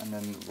 and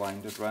then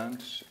wind it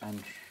round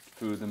and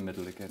through the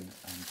middle again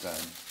and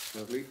down.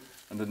 Lovely.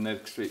 And the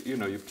next, you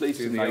know, you place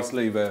Do it the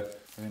nicely where,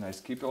 very nice.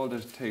 Keep all the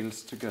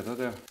tails together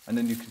there, and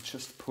then you can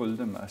just pull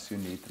them as you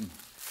need them.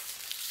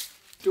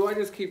 Do I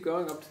just keep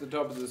going up to the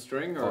top of the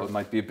string, or? Oh, it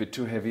might be a bit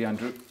too heavy,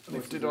 Andrew.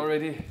 Lift it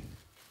already.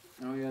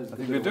 Oh yeah. I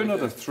think we'll do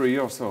another 3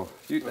 or so.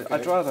 Okay.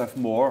 I'd rather have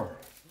more.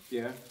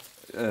 Yeah.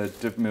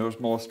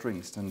 More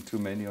strings than too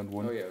many on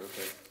one. Oh yeah.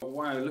 Okay. Oh,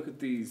 wow! Look at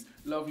these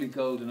lovely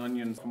golden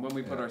onions. And when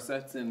we put Yeah. our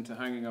sets into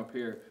hanging up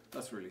here,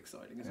 that's really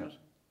exciting, isn't Yeah. it?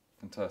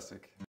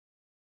 Fantastic.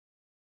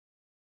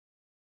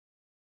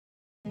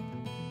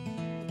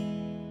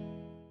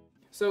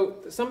 So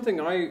something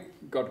I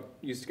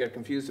used to get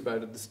confused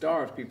about at the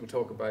start. People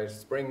talk about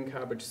spring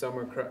cabbage,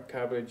 summer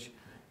cabbage.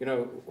 You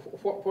know,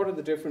 what are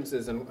the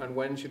differences, and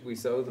when should we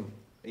sow them?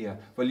 Yeah,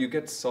 well, you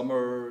get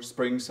summer,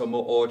 spring, summer,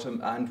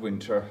 autumn, and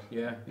winter.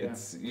 Yeah. Yeah.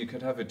 You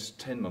could have it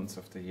 10 months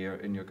of the year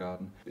in your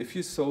garden. If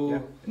you sow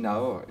Yeah.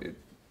 now,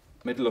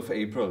 middle of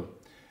April,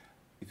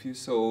 if you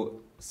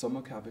sow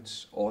summer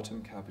cabbage,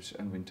 autumn cabbage,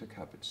 and winter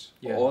cabbage,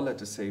 Yeah. all at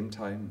the same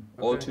time,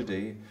 all Okay.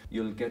 today,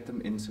 you'll get them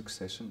in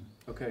succession.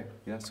 Okay.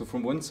 Yeah, so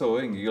from one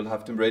sowing, you'll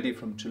have them ready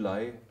from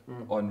July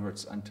Mm.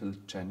 onwards until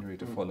January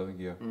the Mm. following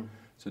year. Mm.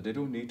 So they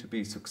don't need to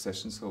be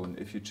succession sown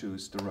if you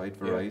choose the right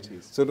Yeah.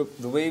 varieties. So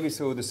the way we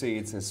sow the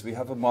seeds is we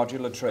have a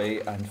modular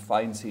tray and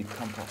fine seed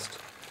compost.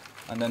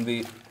 And then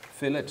we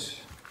fill it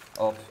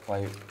up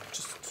by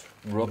just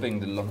rubbing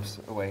the lumps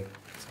away.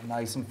 So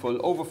nice and full.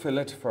 Overfill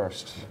it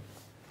first.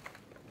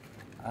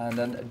 And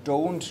then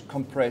don't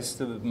compress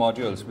the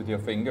modules with your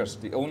fingers.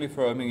 The only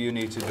firming you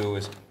need to do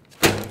is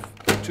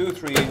 2 or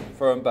 3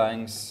 firm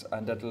bangs,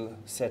 and that'll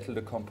settle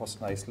the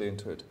compost nicely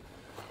into it.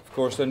 Of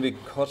course, then we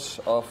cut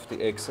off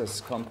the excess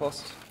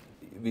compost.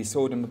 We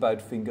sow them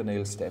about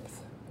fingernails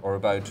depth, or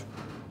about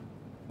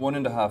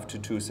 1.5 to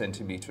 2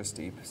 centimeters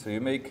deep. So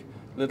you make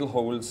little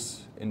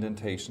holes,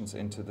 indentations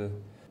into the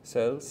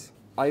cells.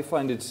 I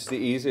find it's the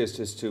easiest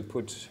is to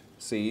put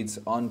seeds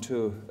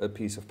onto a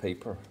piece of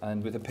paper,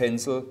 and with a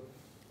pencil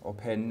or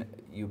pen,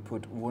 you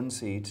put 1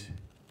 seed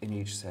in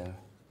each cell.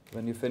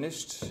 When you're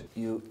finished,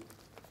 you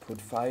put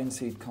fine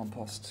seed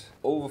compost,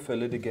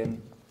 overfill it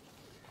again,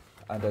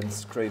 and then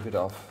scrape it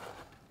off.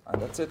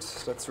 And that's it,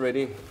 that's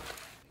ready.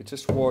 You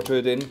just water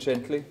it in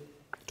gently.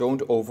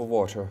 Don't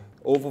overwater.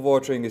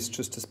 Overwatering is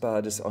just as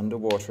bad as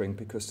underwatering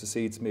because the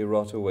seeds may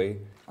rot away.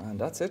 And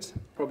that's it.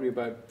 Probably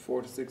about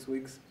 4 to 6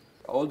 weeks.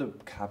 All the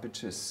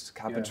cabbages,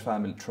 cabbage Yeah.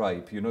 family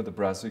tribe, you know, the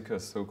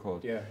brassicas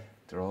so-called, Yeah.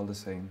 they're all the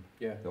same.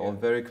 Yeah. They're all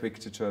very quick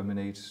to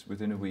germinate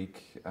within a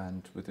week,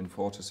 and within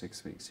 4 to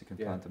 6 weeks you can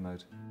Yeah. plant them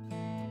out.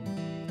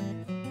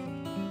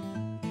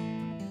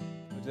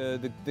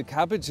 The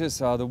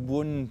cabbages are the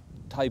one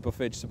type of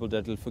vegetable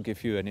that will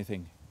forgive you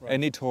anything. Right.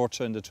 Any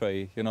torture in the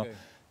tray, you know.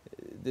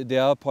 Okay. They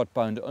are pot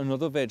bound.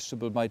 Another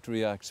vegetable might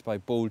react by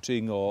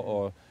bolting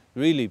or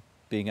really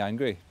being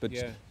angry. But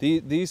Yeah.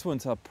 these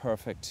ones are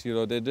perfect. You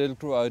know, they'll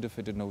grow out of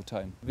it in no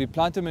time. We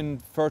plant them in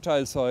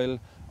fertile soil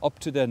up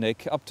to their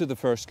neck, up to the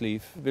first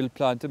leaf. We'll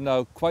plant them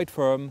now quite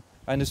firm.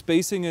 And the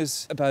spacing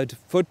is about a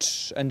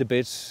foot and a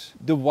bit.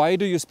 The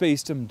wider you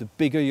space them, the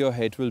bigger your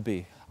head will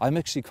be. I'm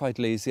actually quite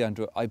lazy,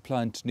 Andrew. I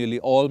plant nearly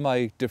all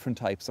my different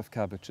types of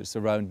cabbages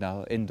around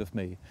now, end of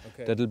May.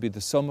 Okay. That'll be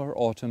the summer,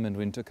 autumn and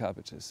winter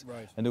cabbages.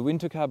 Right. And the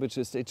winter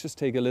cabbages, they just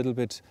take a little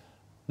bit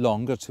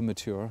longer to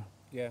mature.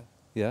 Yeah.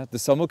 Yeah, the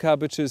summer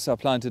cabbages are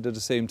planted at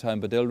the same time,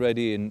 but they're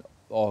ready in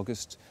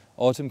August.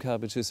 Autumn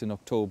cabbages in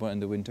October,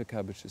 and the winter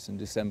cabbages in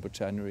December,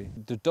 January.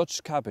 The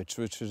Dutch cabbage,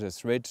 which is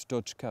this red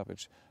Dutch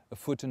cabbage,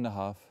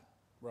 1.5 feet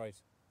Right.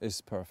 is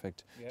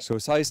perfect. Yeah. So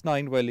size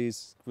 9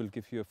 wellies will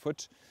give you a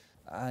foot.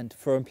 And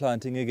firm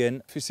planting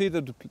again. If you see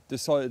that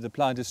the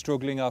plant is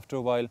struggling after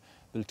a while,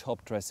 we'll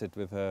top dress it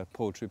with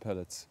poultry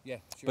pellets. Yeah.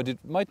 Sure. But it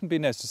mightn't be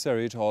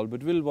necessary at all,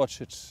 but we'll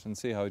watch it and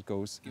see how it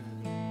goes.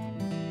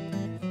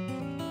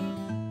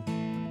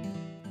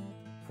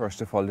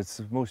 First of all, it's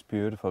the most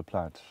beautiful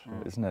plant,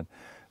 isn't it?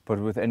 But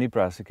with any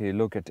brassica,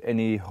 look at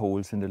any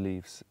holes in the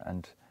leaves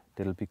and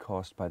they'll be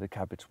caused by the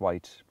cabbage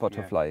white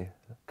butterfly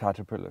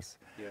caterpillars.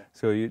 Yeah.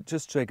 So you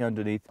just check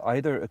underneath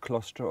either a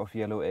cluster of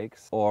yellow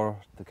eggs or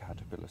the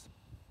caterpillars.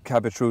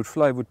 Cabbage root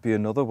fly would be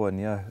another one,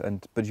 yeah.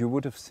 But you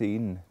would have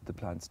seen the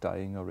plants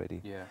dying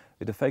already. Yeah.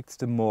 It affects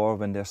them more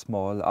when they're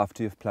small,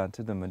 after you've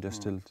planted them and they're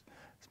still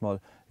small.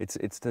 It's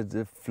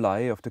the fly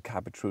of the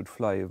cabbage root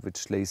fly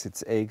which lays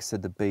its eggs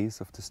at the base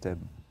of the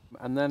stem.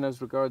 And then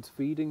as regards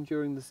feeding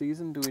during the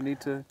season, do we need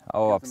to?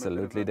 Oh,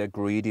 absolutely. They're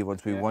greedy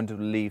ones. We Yeah. want the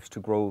leaves to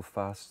grow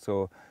fast,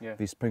 so Yeah.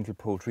 we sprinkle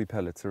poultry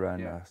pellets around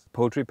Yeah. us.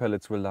 Poultry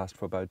pellets will last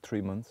for about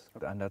 3 months,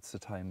 and that's the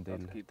time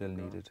That'll keep they'll them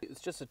need going. it.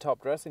 It's just a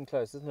top dressing,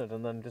 Klaus, isn't it?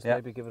 And then just Yeah.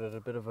 maybe give it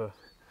a bit of a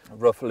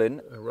Ruffle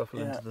in, ruffle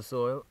Yeah. into the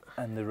soil.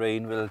 and the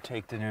rain will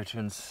take the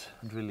nutrients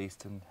and release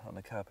them on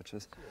the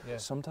cabbages. Yeah.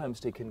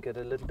 Sometimes they can get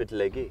a little bit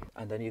leggy,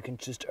 and then you can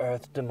just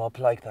earth them up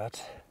like that,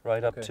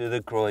 right up Okay. to the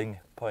growing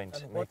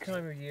point. And what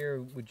time of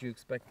year would you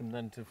expect them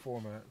then to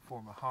form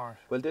a heart?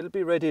 Well, they'll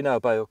be ready now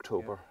by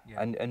October, Yeah,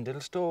 yeah. and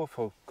they'll store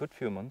for a good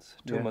few months,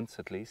 2 Yeah. months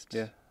at least,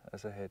 Yeah.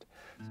 as a head.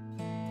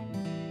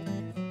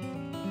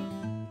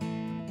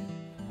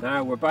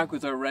 Now we're back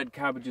with our red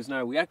cabbages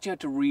now. We actually had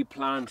to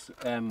replant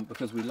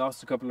because we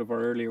lost a couple of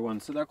our earlier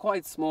ones, so they're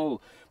quite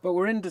small. But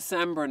we're in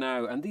December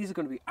now, and these are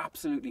going to be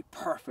absolutely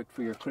perfect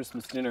for your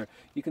Christmas dinner.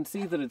 You can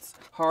see that it's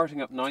hearting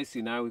up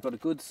nicely now. We've got a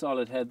good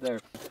solid head there.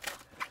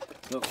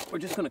 So we're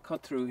just going to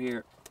cut through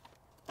here.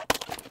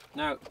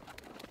 Now,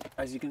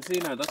 as you can see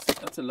now,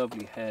 that's a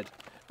lovely head.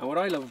 And what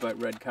I love about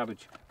red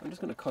cabbage, I'm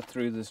just going to cut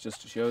through this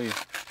just to show you.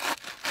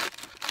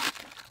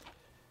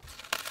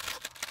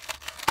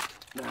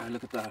 Now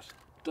look at that.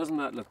 Doesn't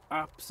that look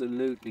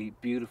absolutely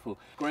beautiful?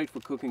 Great for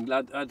cooking.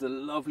 Adds a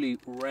lovely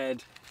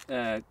red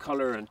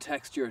colour and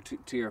texture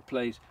to your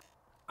plate.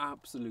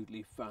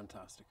 Absolutely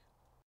fantastic.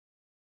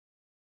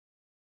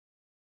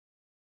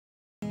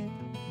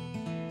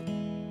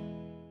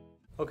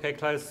 Okay,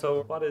 Klaus,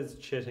 so what is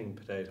chitting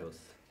potatoes?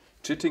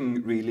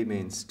 Chitting really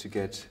means to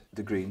get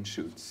the green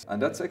shoots, and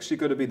that's actually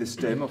going to be the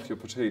stem of your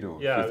potato.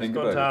 Yeah, I if was you think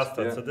going to about ask it.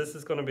 that. Yeah. So this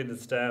is going to be the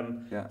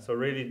stem. Yeah. So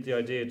really the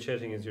idea of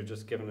chitting is you're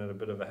just giving it a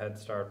bit of a head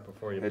start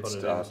before you Head put it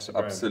start, into the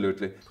ground.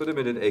 absolutely. Put them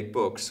in an egg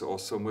box or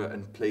somewhere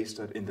and place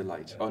that in the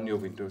light on your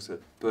windowsill.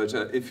 But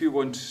if you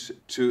want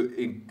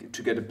to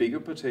get a bigger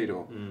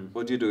potato,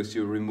 what you do is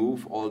you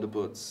remove all the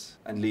buds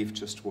and leave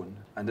just one.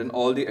 And then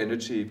all the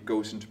energy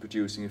goes into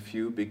producing a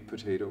few big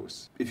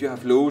potatoes. If you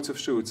have loads of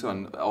shoots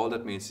on, all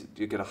that means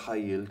you get a high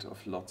yield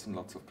of lots and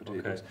lots of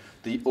potatoes. Okay.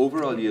 The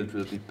overall yield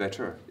will be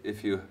better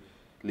if you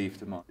leave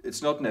them on.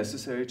 It's not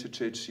necessary to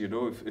chit, you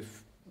know,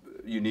 if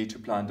you need to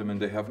plant them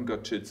and they haven't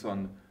got chits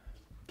on,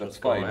 that's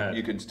Just go fine. ahead.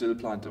 You can still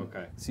plant them.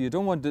 Okay. So you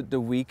don't want the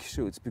weak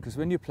shoots, because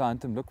when you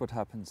plant them, look what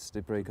happens,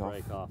 they break off.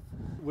 Break off.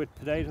 With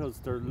potatoes,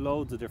 there are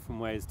loads of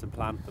different ways to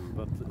plant them,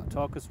 but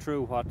talk us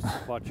through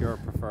what your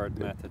preferred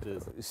method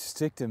is.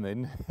 Stick them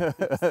in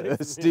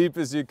as deep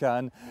as you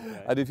can,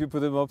 Okay. and if you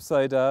put them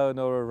upside down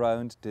or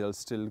around, they'll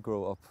still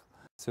grow up.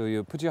 So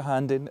you put your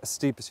hand in as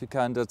deep as you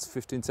can, that's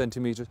 15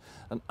 centimeters,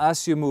 and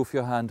as you move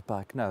your hand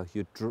back now,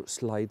 you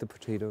slide the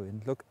potato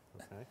in, look.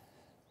 Okay.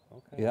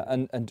 Okay. Yeah,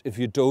 and if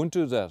you don't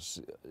do that,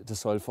 the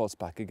soil falls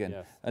back again,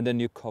 Yes. and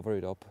then you cover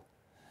it up.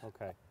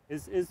 Okay.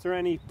 Is there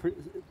any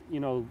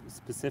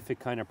specific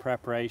kind of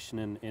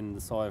preparation in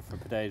the soil for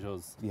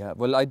potatoes? Yeah,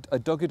 well, I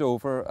dug it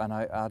over and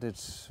I added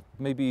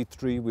maybe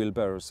 3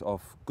 wheelbarrows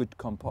of good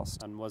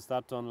compost. And was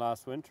that done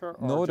last winter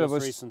or No, just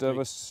that recently?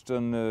 was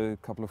done a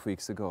couple of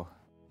weeks ago.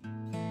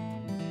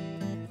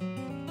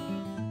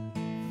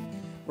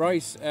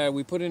 Right,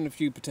 we put in a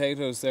few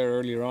potatoes there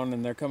earlier on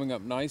and they're coming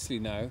up nicely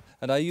now.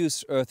 And I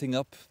use earthing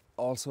up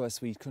also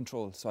as weed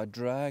control. So I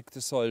drag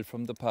the soil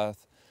from the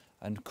path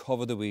and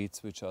cover the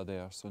weeds which are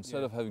there. So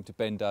instead of having to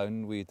bend down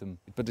and weed them,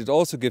 but it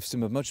also gives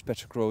them a much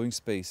better growing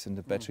space and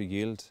a better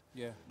yield.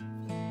 Yeah.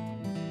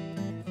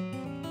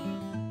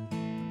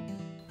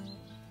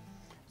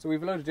 So we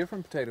have a lot of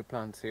different potato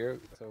plants here.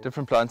 So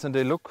Different plants, and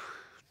they look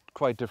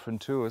quite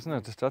different too, isn't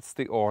it? That's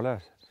the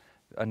orla.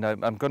 And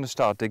I'm going to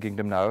start digging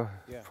them now,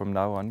 Yeah. from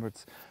now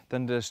onwards.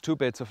 Then there's 2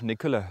 beds of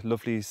Nicola,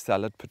 lovely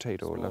salad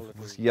potato, Small like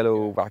little- this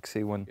yellow yeah.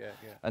 waxy one. yeah,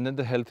 yeah, And then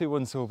the healthy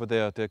ones over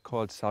there, they're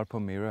called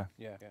Sarpomira.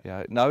 yeah.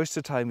 Yeah, now is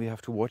the time we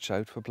have to watch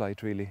out for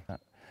blight, really.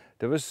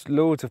 There was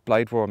loads of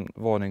blight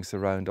warnings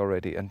around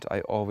already, and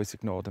I always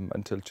ignore them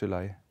until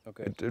July.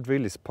 Okay. It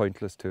really is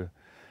pointless to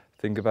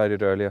think about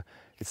it earlier.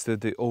 It's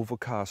the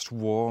overcast,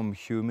 warm,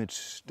 humid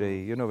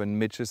day, you know, when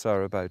midges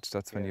are about,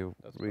 that's when Yeah, you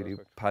that's really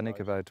perfect for panic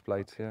blight. about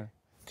blight, yeah.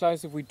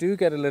 Klaus, if we do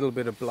get a little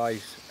bit of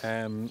blight,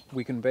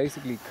 we can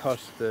basically cut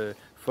the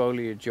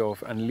foliage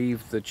off and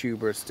leave the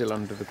tuber still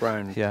under the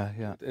ground. Yeah,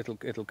 yeah.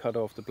 It'll cut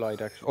off the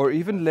blight actually. Or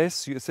even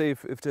less, you say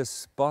if there's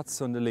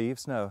spots on the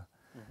leaves now,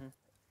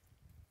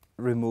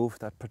 remove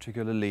that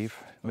particular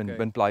leaf Okay.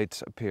 when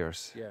blight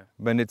appears. Yeah.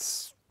 When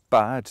it's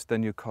bad,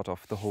 then you cut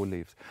off the whole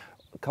leaves.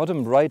 Cut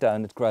them right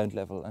down at ground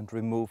level and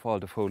remove all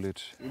the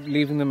foliage.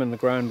 Leaving them in the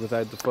ground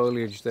without the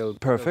foliage, they'll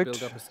Perfect.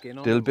 build up a skin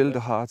on They'll them, build will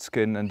a hard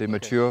skin and they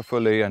mature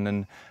fully, and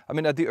then, I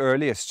mean, at the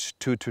earliest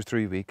 2 to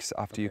 3 weeks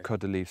after you Okay.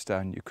 cut the leaves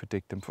down, you could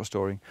dig them for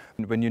storing.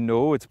 And when you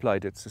know it's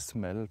blight, it's the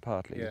smell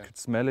partly. Yeah. You could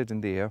smell it in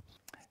the air.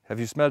 Have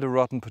you smelled a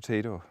rotten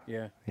potato?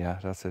 Yeah, Yeah,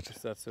 that's it.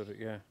 it's that sort of,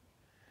 yeah.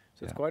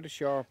 So it's quite a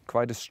sharp,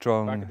 quite a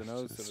strong, back of the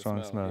nose sort of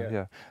strong smell, smell.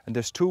 yeah. And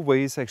there's two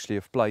ways actually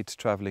of blight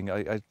traveling.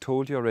 I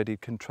told you already,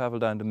 it can travel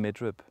down the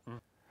midrib,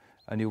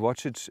 and you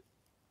watch it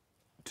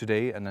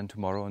today and then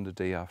tomorrow and the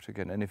day after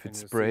again. And if it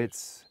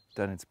spreads,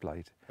 then it's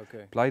blight.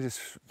 Okay. Blight is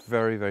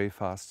very, very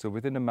fast. So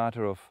within a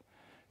matter of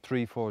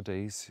 3-4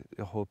 days,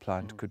 the whole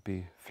plant could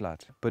be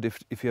flat. But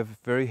if you have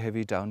very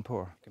heavy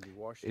downpour,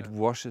 it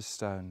washes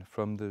down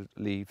from the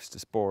leaves, the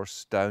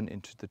spores, down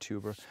into the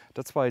tuber.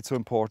 That's why it's so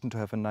important to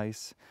have a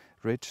nice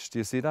ridge. Do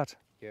you see that?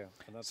 Yeah.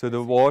 So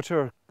the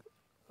water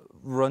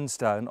runs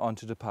down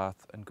onto the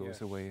path and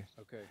goes away.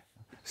 Okay.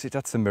 See,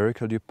 that's the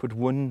miracle. You put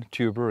one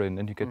tuber in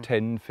and you get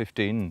 10,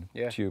 15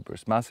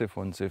 tubers, massive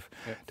ones if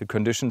the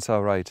conditions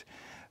are right.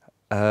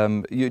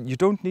 You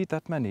don't need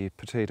that many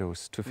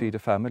potatoes to feed a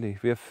family.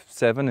 We have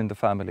 7 in the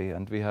family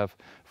and we have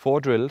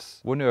 4 drills,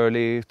 1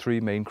 early,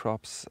 3 main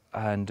crops,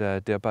 and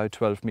they're about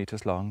 12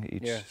 meters long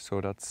each. Yeah. So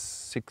that's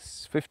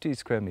 650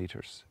 square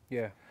meters.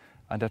 Yeah.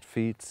 And that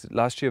feeds,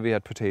 last year we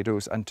had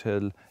potatoes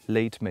until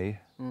late May.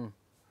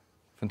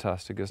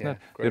 Fantastic, isn't it?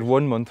 We had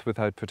 1 month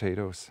without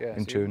potatoes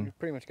in June. You're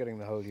pretty much getting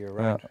the whole year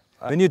round.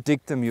 When you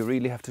dig them, you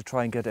really have to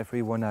try and get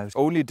every one out.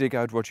 Only dig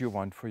out what you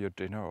want for your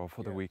dinner or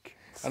for the week.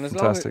 And as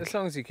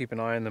long as you keep an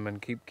eye on them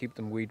and keep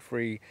them weed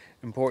free,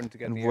 important to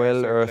get and the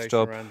well air earthed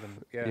up around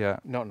them. Yeah.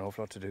 Not an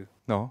awful lot to do.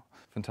 No,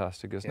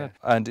 fantastic, isn't it?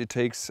 And it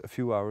takes a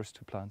few hours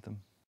to plant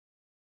them.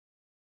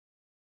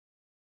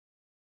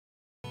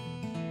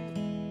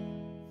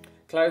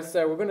 Klaus,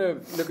 we're going to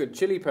look at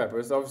chili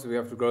peppers. Obviously, we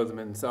have to grow them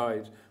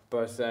inside,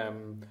 but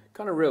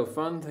kind of real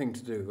fun thing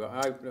to do.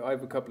 I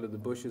have a couple of the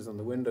bushes on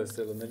the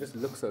windowsill, and they just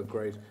look so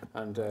great,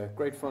 and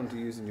great fun to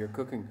use in your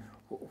cooking.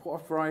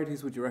 What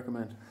varieties would you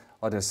recommend?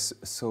 Oh, there's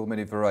so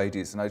many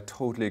varieties, and I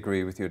totally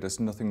agree with you. There's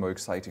nothing more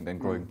exciting than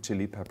growing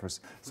chili peppers.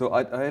 So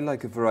I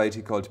like a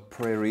variety called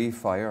Prairie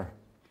Fire.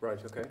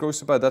 Right, okay. It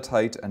grows about that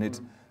height,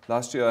 and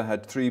last year I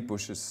had 3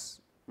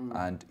 bushes,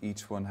 and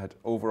each one had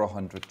over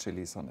 100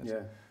 chilies on it.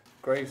 Yeah,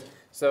 great.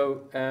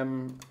 So,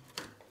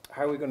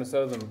 how are we going to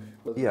sow them?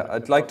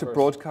 I'd like to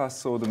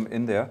broadcast sow them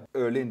in there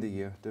early in the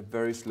year. They're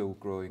very slow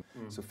growing.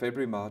 So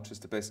February, March is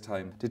the best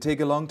time. They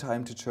take a long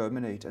time to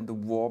germinate, and the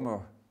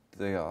warmer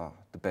they are,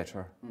 the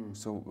better.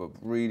 So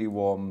a really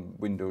warm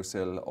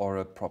windowsill or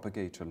a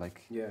propagator,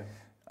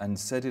 and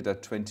set it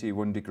at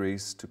 21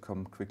 degrees to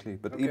come quickly.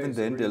 But even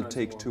then, really they'll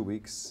take 2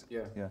 weeks.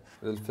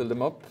 We'll fill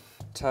them up,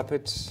 tap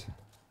it,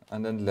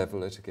 and then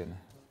level it again.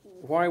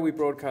 Why are we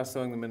broadcast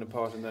sowing them in a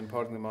pot and then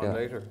potting them on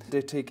later?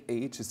 They take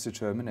ages to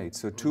germinate.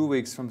 So 2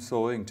 weeks from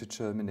sowing to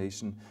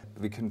germination,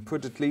 we can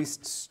put at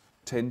least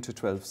 10 to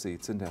 12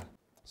 seeds in there.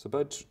 So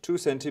about 2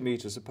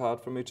 centimeters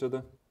apart from each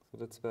other. So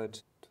that's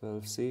about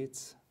 12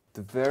 seeds.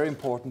 The very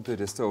important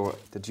bit is though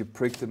that you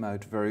prick them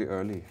out very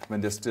early when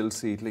they're still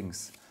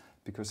seedlings.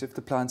 Because if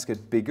the plants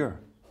get bigger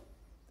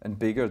and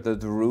bigger, the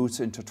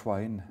roots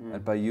intertwine.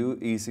 And by you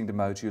easing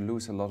them out, you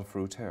lose a lot of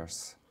root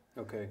hairs.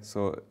 Okay.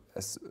 So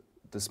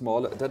the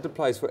smaller, that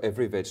applies for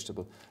every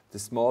vegetable. The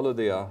smaller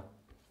they are,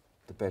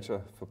 the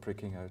better for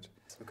pricking out.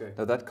 Okay.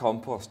 Now that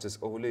compost is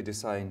only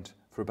designed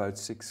for about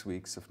 6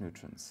 weeks of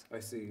nutrients.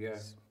 I see, yeah.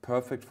 It's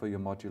perfect for your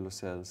modular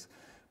cells.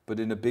 But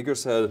in a bigger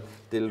cell,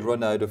 they'll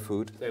run out of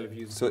food. They'll have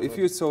used so if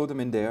you sow them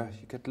in there,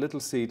 you get little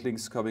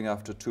seedlings coming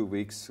after 2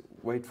 weeks.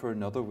 Wait for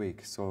another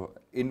week. So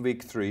in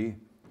week 3,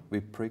 we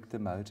prick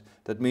them out.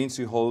 That means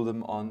you hold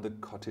them on the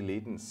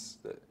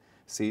cotyledons, the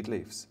seed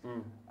leaves,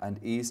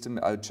 and ease them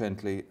out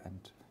gently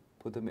and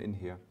put them in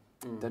here.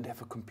 Then they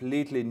have a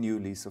completely new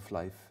lease of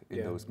life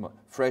in those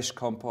fresh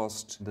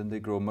compost. And then they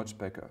grow much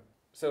bigger.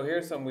 So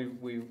here's some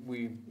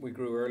we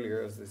grew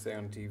earlier, as they say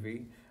on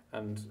TV,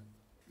 and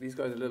these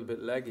guys are a little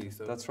bit leggy.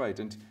 So that's right,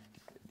 and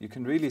you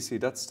can really see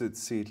that's the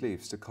seed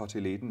leaves, the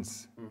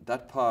cotyledons.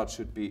 That part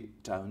should be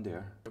down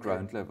there,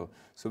 ground level.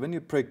 So when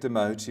you prick them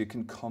out, you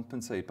can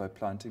compensate by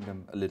planting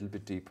them a little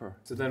bit deeper.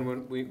 So then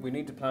when we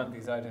need to plant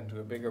these out into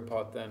a bigger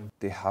pot then?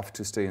 They have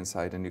to stay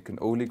inside, and you can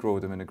only grow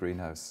them in a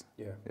greenhouse.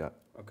 Yeah.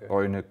 Okay.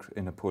 Or in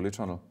a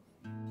polytunnel.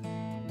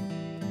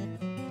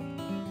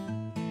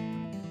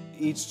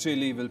 Each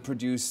chili will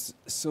produce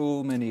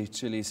so many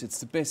chilies. It's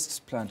the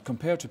best plant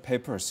compared to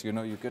peppers. You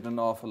know, you get an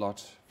awful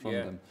lot from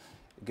them.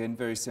 Again,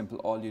 very simple.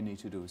 All you need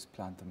to do is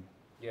plant them.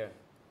 Yeah.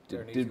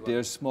 They're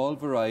a small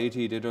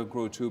variety. They don't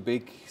grow too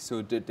big,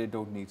 so they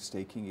don't need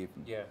staking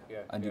even. Yeah.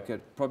 And you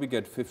probably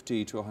get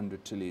 50 to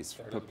 100 chilies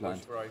per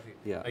plant.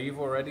 Yeah.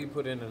 You've already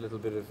put in a little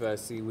bit of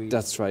seaweed.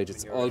 That's right.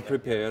 It's all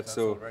prepared.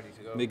 So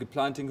make a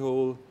planting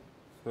hole,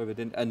 firm it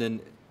in, and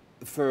then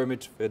firm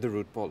it where the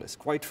root ball is.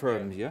 Quite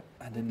firm,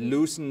 and then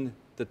loosen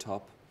the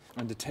top.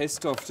 And the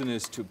test often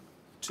is to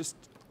just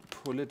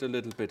pull it a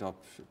little bit up,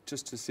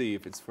 just to see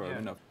if it's firm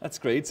enough. That's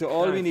great. So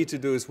all we need to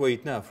do is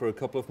wait now for a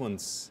couple of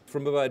months.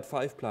 From about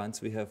 5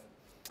 plants, we have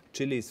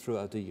chilies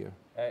throughout the year.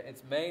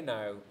 It's May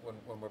now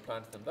when we're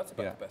planting them. That's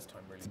about the best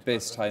time, really. The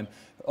best time.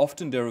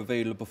 Often they're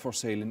available for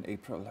sale in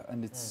April,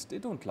 and they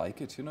don't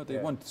like it. You know, they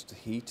want the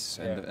heat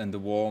and the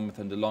warmth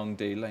and the long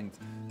day length.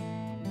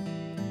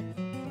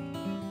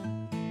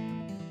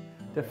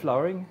 They're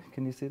flowering.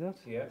 Can you see that?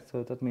 Yeah.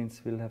 So that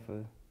means we'll have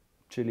a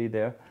chili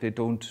there. They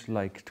don't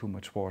like too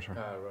much water.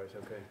 Ah, right,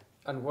 okay.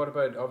 And what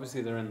about,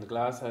 obviously they're in the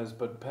glass house,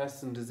 but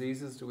pests and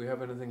diseases, do we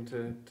have anything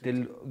to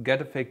They'll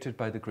get affected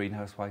by the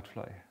greenhouse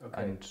whitefly,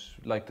 Okay. and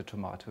like the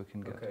tomato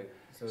can get. Okay,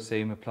 so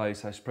Same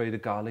applies. I spray the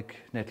garlic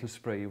nettle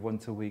spray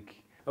once a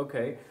week.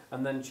 okay,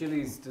 and then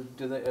chilies,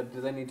 do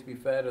they need to be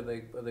fed? Are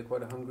they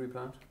quite a hungry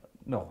plant?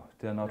 No,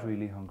 they're not No.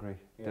 really hungry.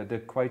 Yeah. They're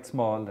quite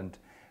small, and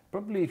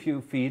probably if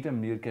you feed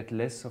them, you'll get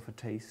less of a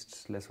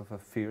taste, less of a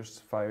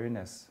fierce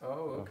fieriness.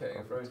 Oh, okay,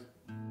 of right.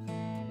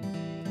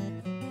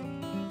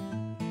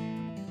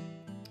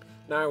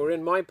 Now we're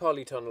in my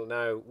polytunnel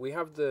now. We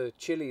have the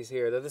chilies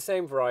here. They're the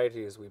same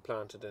variety as we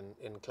planted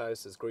in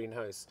Klaus's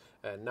greenhouse,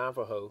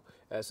 Navajo.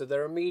 So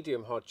they're a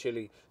medium hot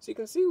chili. So you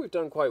can see we've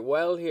done quite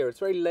well here. It's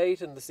very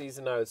late in the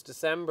season now. It's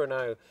December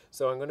now.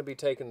 So I'm going to be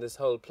taking this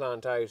whole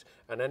plant out,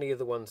 and any of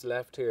the ones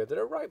left here that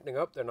are ripening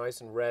up, they're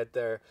nice and red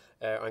there.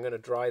 I'm going to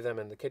dry them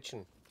in the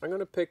kitchen. I'm going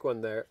to pick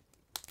one there.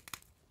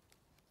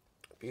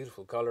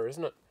 Beautiful colour,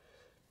 isn't it?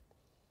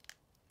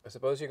 I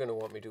suppose you're going to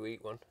want me to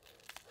eat one.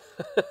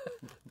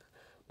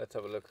 Let's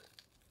have a look.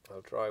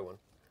 I'll try one.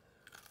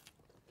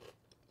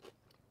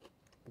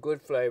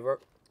 Good flavour.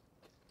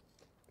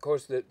 Of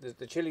course,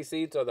 the chili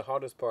seeds are the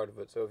hottest part of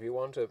it, so if you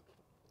want to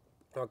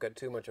not get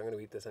too much, I'm going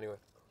to eat this anyway.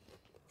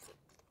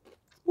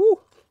 Woo!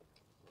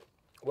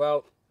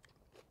 Well,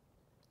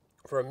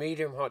 for a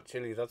medium hot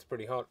chili, that's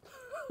pretty hot.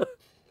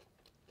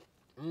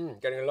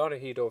 Getting a lot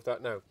of heat off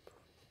that now.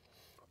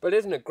 But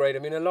isn't it great? I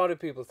mean, a lot of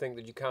people think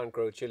that you can't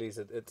grow chilies.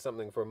 It's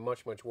something for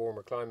much, much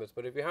warmer climates.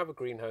 But if you have a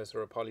greenhouse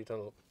or a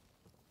polytunnel,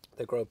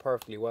 they grow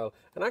perfectly well,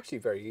 and actually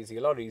very easy,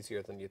 a lot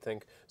easier than you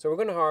think. So we're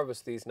going to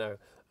harvest these now,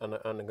 and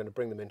I'm going to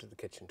bring them into the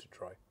kitchen to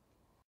dry.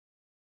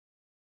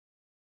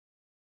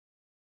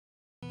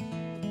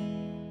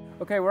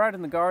 Okay, we're out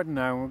in the garden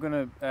now, and we're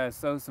going to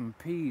sow some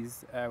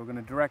peas. We're going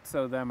to direct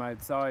sow them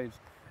outside.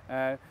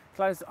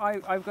 Klaus,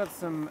 I've got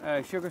some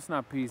sugar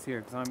snap peas here,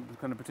 because I'm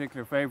kind of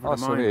particular favourite of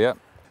mine. Sorry, yeah.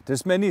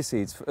 There's many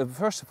seeds.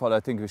 First of all, I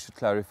think we should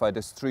clarify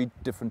there's 3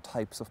 different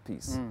types of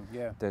peas.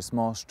 Yeah. There's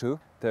mange 2,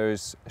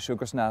 there's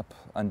sugar snap,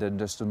 and then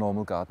there's the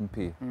normal garden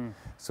pea.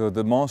 So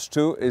the mange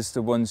 2 is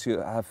the ones you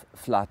have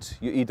flat.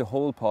 You eat the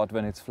whole pod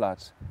when it's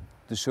flat.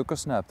 The sugar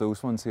snap,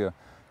 those ones here,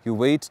 you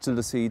wait till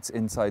the seeds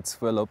inside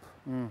swell up,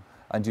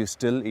 and you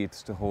still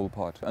eat the whole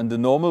pod. And the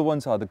normal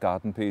ones are the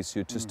garden peas.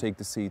 You just take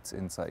the seeds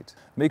inside.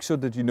 Make sure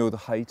that you know the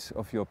height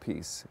of your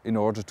peas in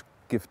order to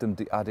give them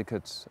the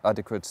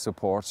adequate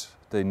support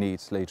they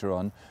need later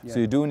on. Yeah. So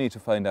you do need to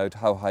find out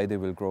how high they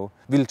will grow.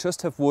 We'll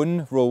just have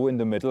one row in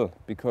the middle,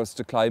 because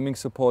the climbing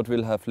support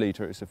we'll have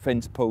later is a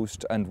fence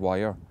post and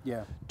wire.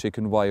 Yeah.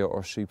 Chicken wire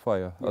or sheep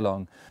wire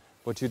along.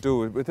 What you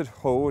do with a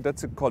hoe,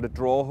 that's called a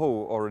draw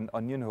hoe or an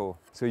onion hoe.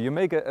 So you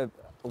make a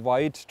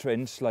wide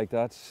trench like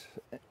that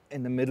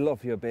in the middle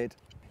of your bed.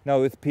 Now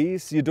with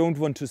peas, you don't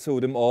want to sow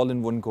them all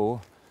in one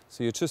go.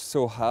 So you just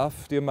sow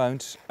half the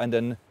amount, and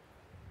then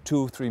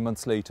 2-3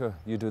 months later,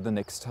 you do the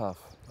next half.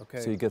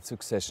 Okay. So you get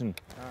succession.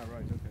 Ah,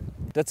 right,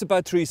 okay. That's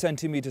about 3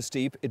 centimeters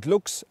deep. It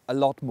looks a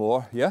lot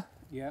more, yeah?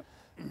 Yeah.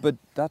 But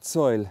that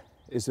soil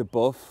is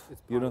above,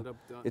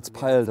 it's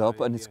piled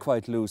up and it's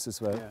quite loose as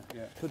well.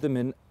 Yeah. Put them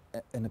in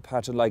a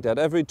pattern like that,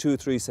 every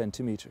 2-3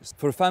 centimeters.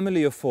 For a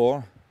family of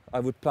 4, I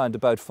would plant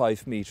about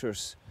 5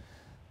 meters.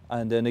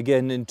 And then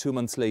again, in 2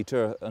 months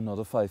later,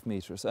 another 5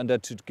 meters. And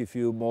that should give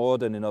you more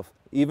than enough,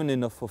 even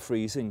enough for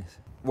freezing.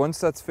 Once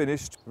that's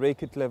finished,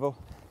 rake it level.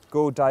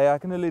 Go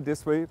diagonally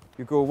this way.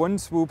 You go one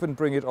swoop and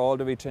bring it all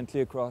the way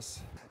gently across.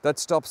 That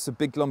stops the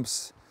big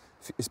lumps,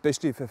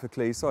 especially if you have a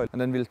clay soil.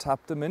 And then we'll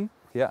tap them in.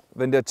 Yeah,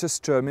 when they're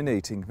just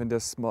germinating, when they're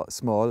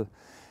small,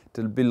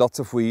 there'll be lots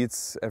of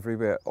weeds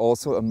everywhere,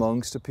 also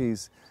amongst the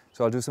peas.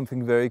 So I'll do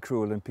something very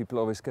cruel, and people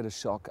always get a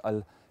shock.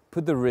 I'll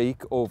put the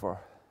rake over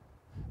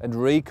and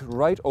rake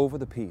right over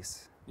the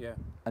peas. Yeah.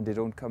 And they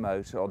don't come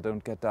out or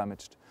don't get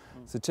damaged.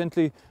 So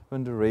gently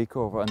run the rake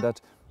over, and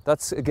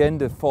that's again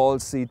the fall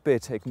seed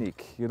bed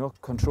technique,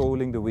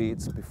 controlling the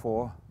weeds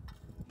before.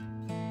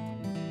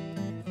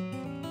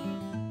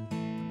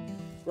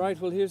 Right,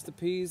 well here's the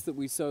peas that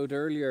we sowed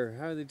earlier.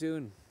 How are they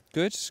doing?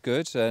 Good,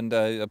 good, and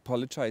I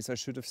apologise, I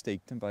should have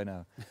staked them by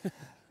now.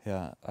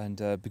 Yeah,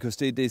 and because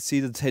they see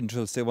the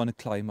tendrils, they want to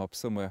climb up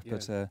somewhere. Yeah.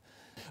 But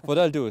what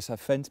I'll do is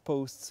have fence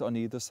posts on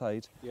either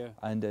side,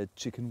 and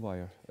chicken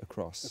wire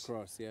across.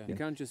 Yeah. You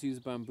can't just use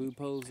bamboo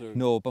poles? Or?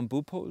 No,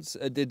 bamboo poles,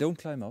 they don't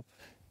climb up.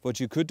 What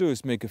you could do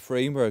is make a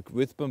framework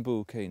with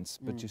bamboo canes,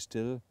 but you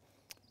still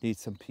need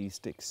some pea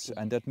sticks.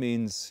 And that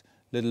means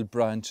little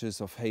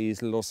branches of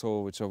hazel or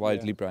so, which are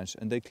widely branched,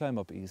 and they climb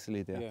up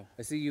easily there. Yeah.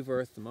 I see you've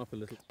earthed them up a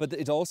little. But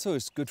it also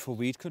is good for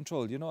weed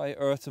control. I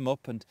earth them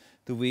up, and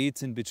the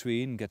weeds in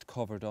between get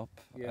covered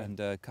up and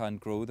can't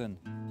grow then.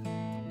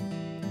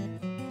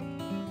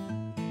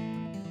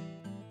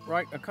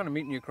 Right, I'm kind of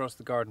meeting you across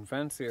the garden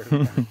fence here,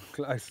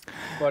 Klaus.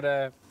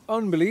 But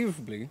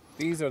unbelievably,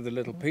 these are the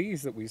little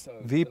peas that we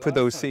sowed. We put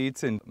those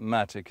seeds in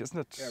magic, isn't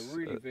it? Yeah,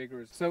 really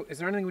vigorous. So is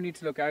there anything we need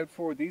to look out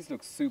for? These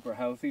look super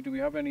healthy. Do we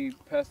have any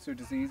pests or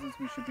diseases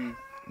we should be...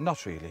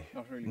 Not really.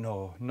 Not really?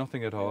 No,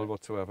 nothing at all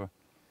whatsoever.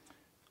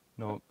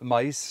 No,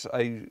 mice,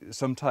 I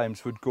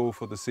sometimes would go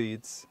for the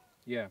seeds.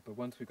 Yeah, but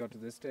once we got to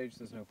this stage,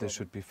 there's no problem. They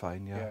should be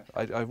fine, yeah.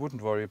 I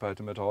wouldn't worry about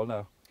them at all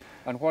now.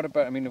 And what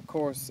about, I mean, of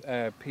course,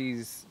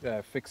 peas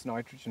fix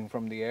nitrogen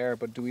from the air,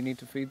 but do we need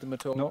to feed them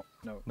at all? No,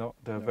 No. no,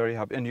 they're very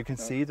happy. And you can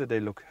see that they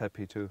look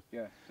happy too.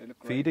 Yeah, they look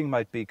great. Feeding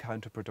might be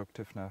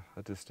counterproductive now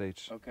at this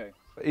stage. Okay.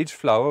 Each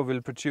flower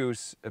will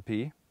produce a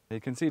pea.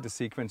 You can see the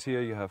sequence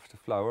here. You have the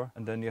flower,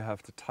 and then you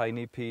have the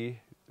tiny pea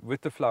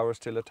with the flower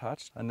still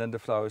attached, and then the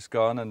flower is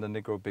gone, and then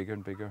they grow bigger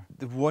and bigger.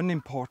 The one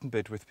important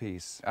bit with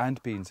peas,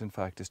 and beans in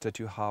fact, is that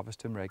you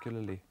harvest them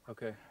regularly.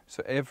 Okay.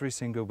 So every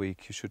single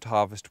week you should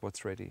harvest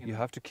what's ready. You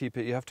have to keep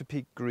it, you have to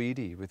be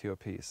greedy with your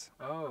peas.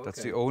 Oh, okay.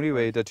 That's the only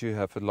way that you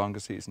have a longer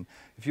season.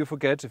 If you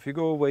forget, if you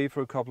go away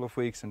for a couple of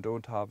weeks and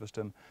don't harvest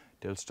them,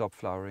 they'll stop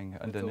flowering,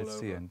 and then it's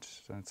the end,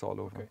 and it's all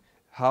over. Okay.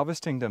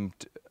 Harvesting them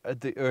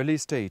at the early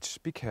stage,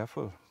 be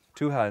careful.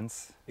 2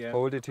 hands,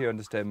 hold it here on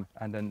the stem,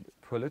 and then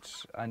pull it,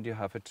 and you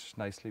have it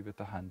nicely with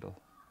the handle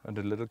and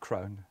a little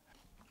crown.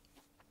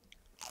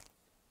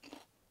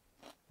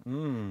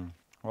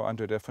 Oh,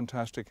 Andrew, they're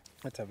fantastic.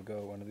 Let's have a go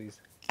at one of these.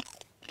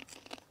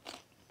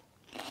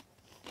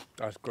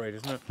 That's great,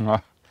 isn't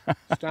it?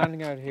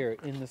 Standing out here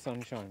in the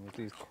sunshine with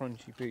these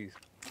crunchy peas.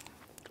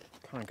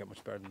 Can't get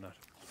much better than that.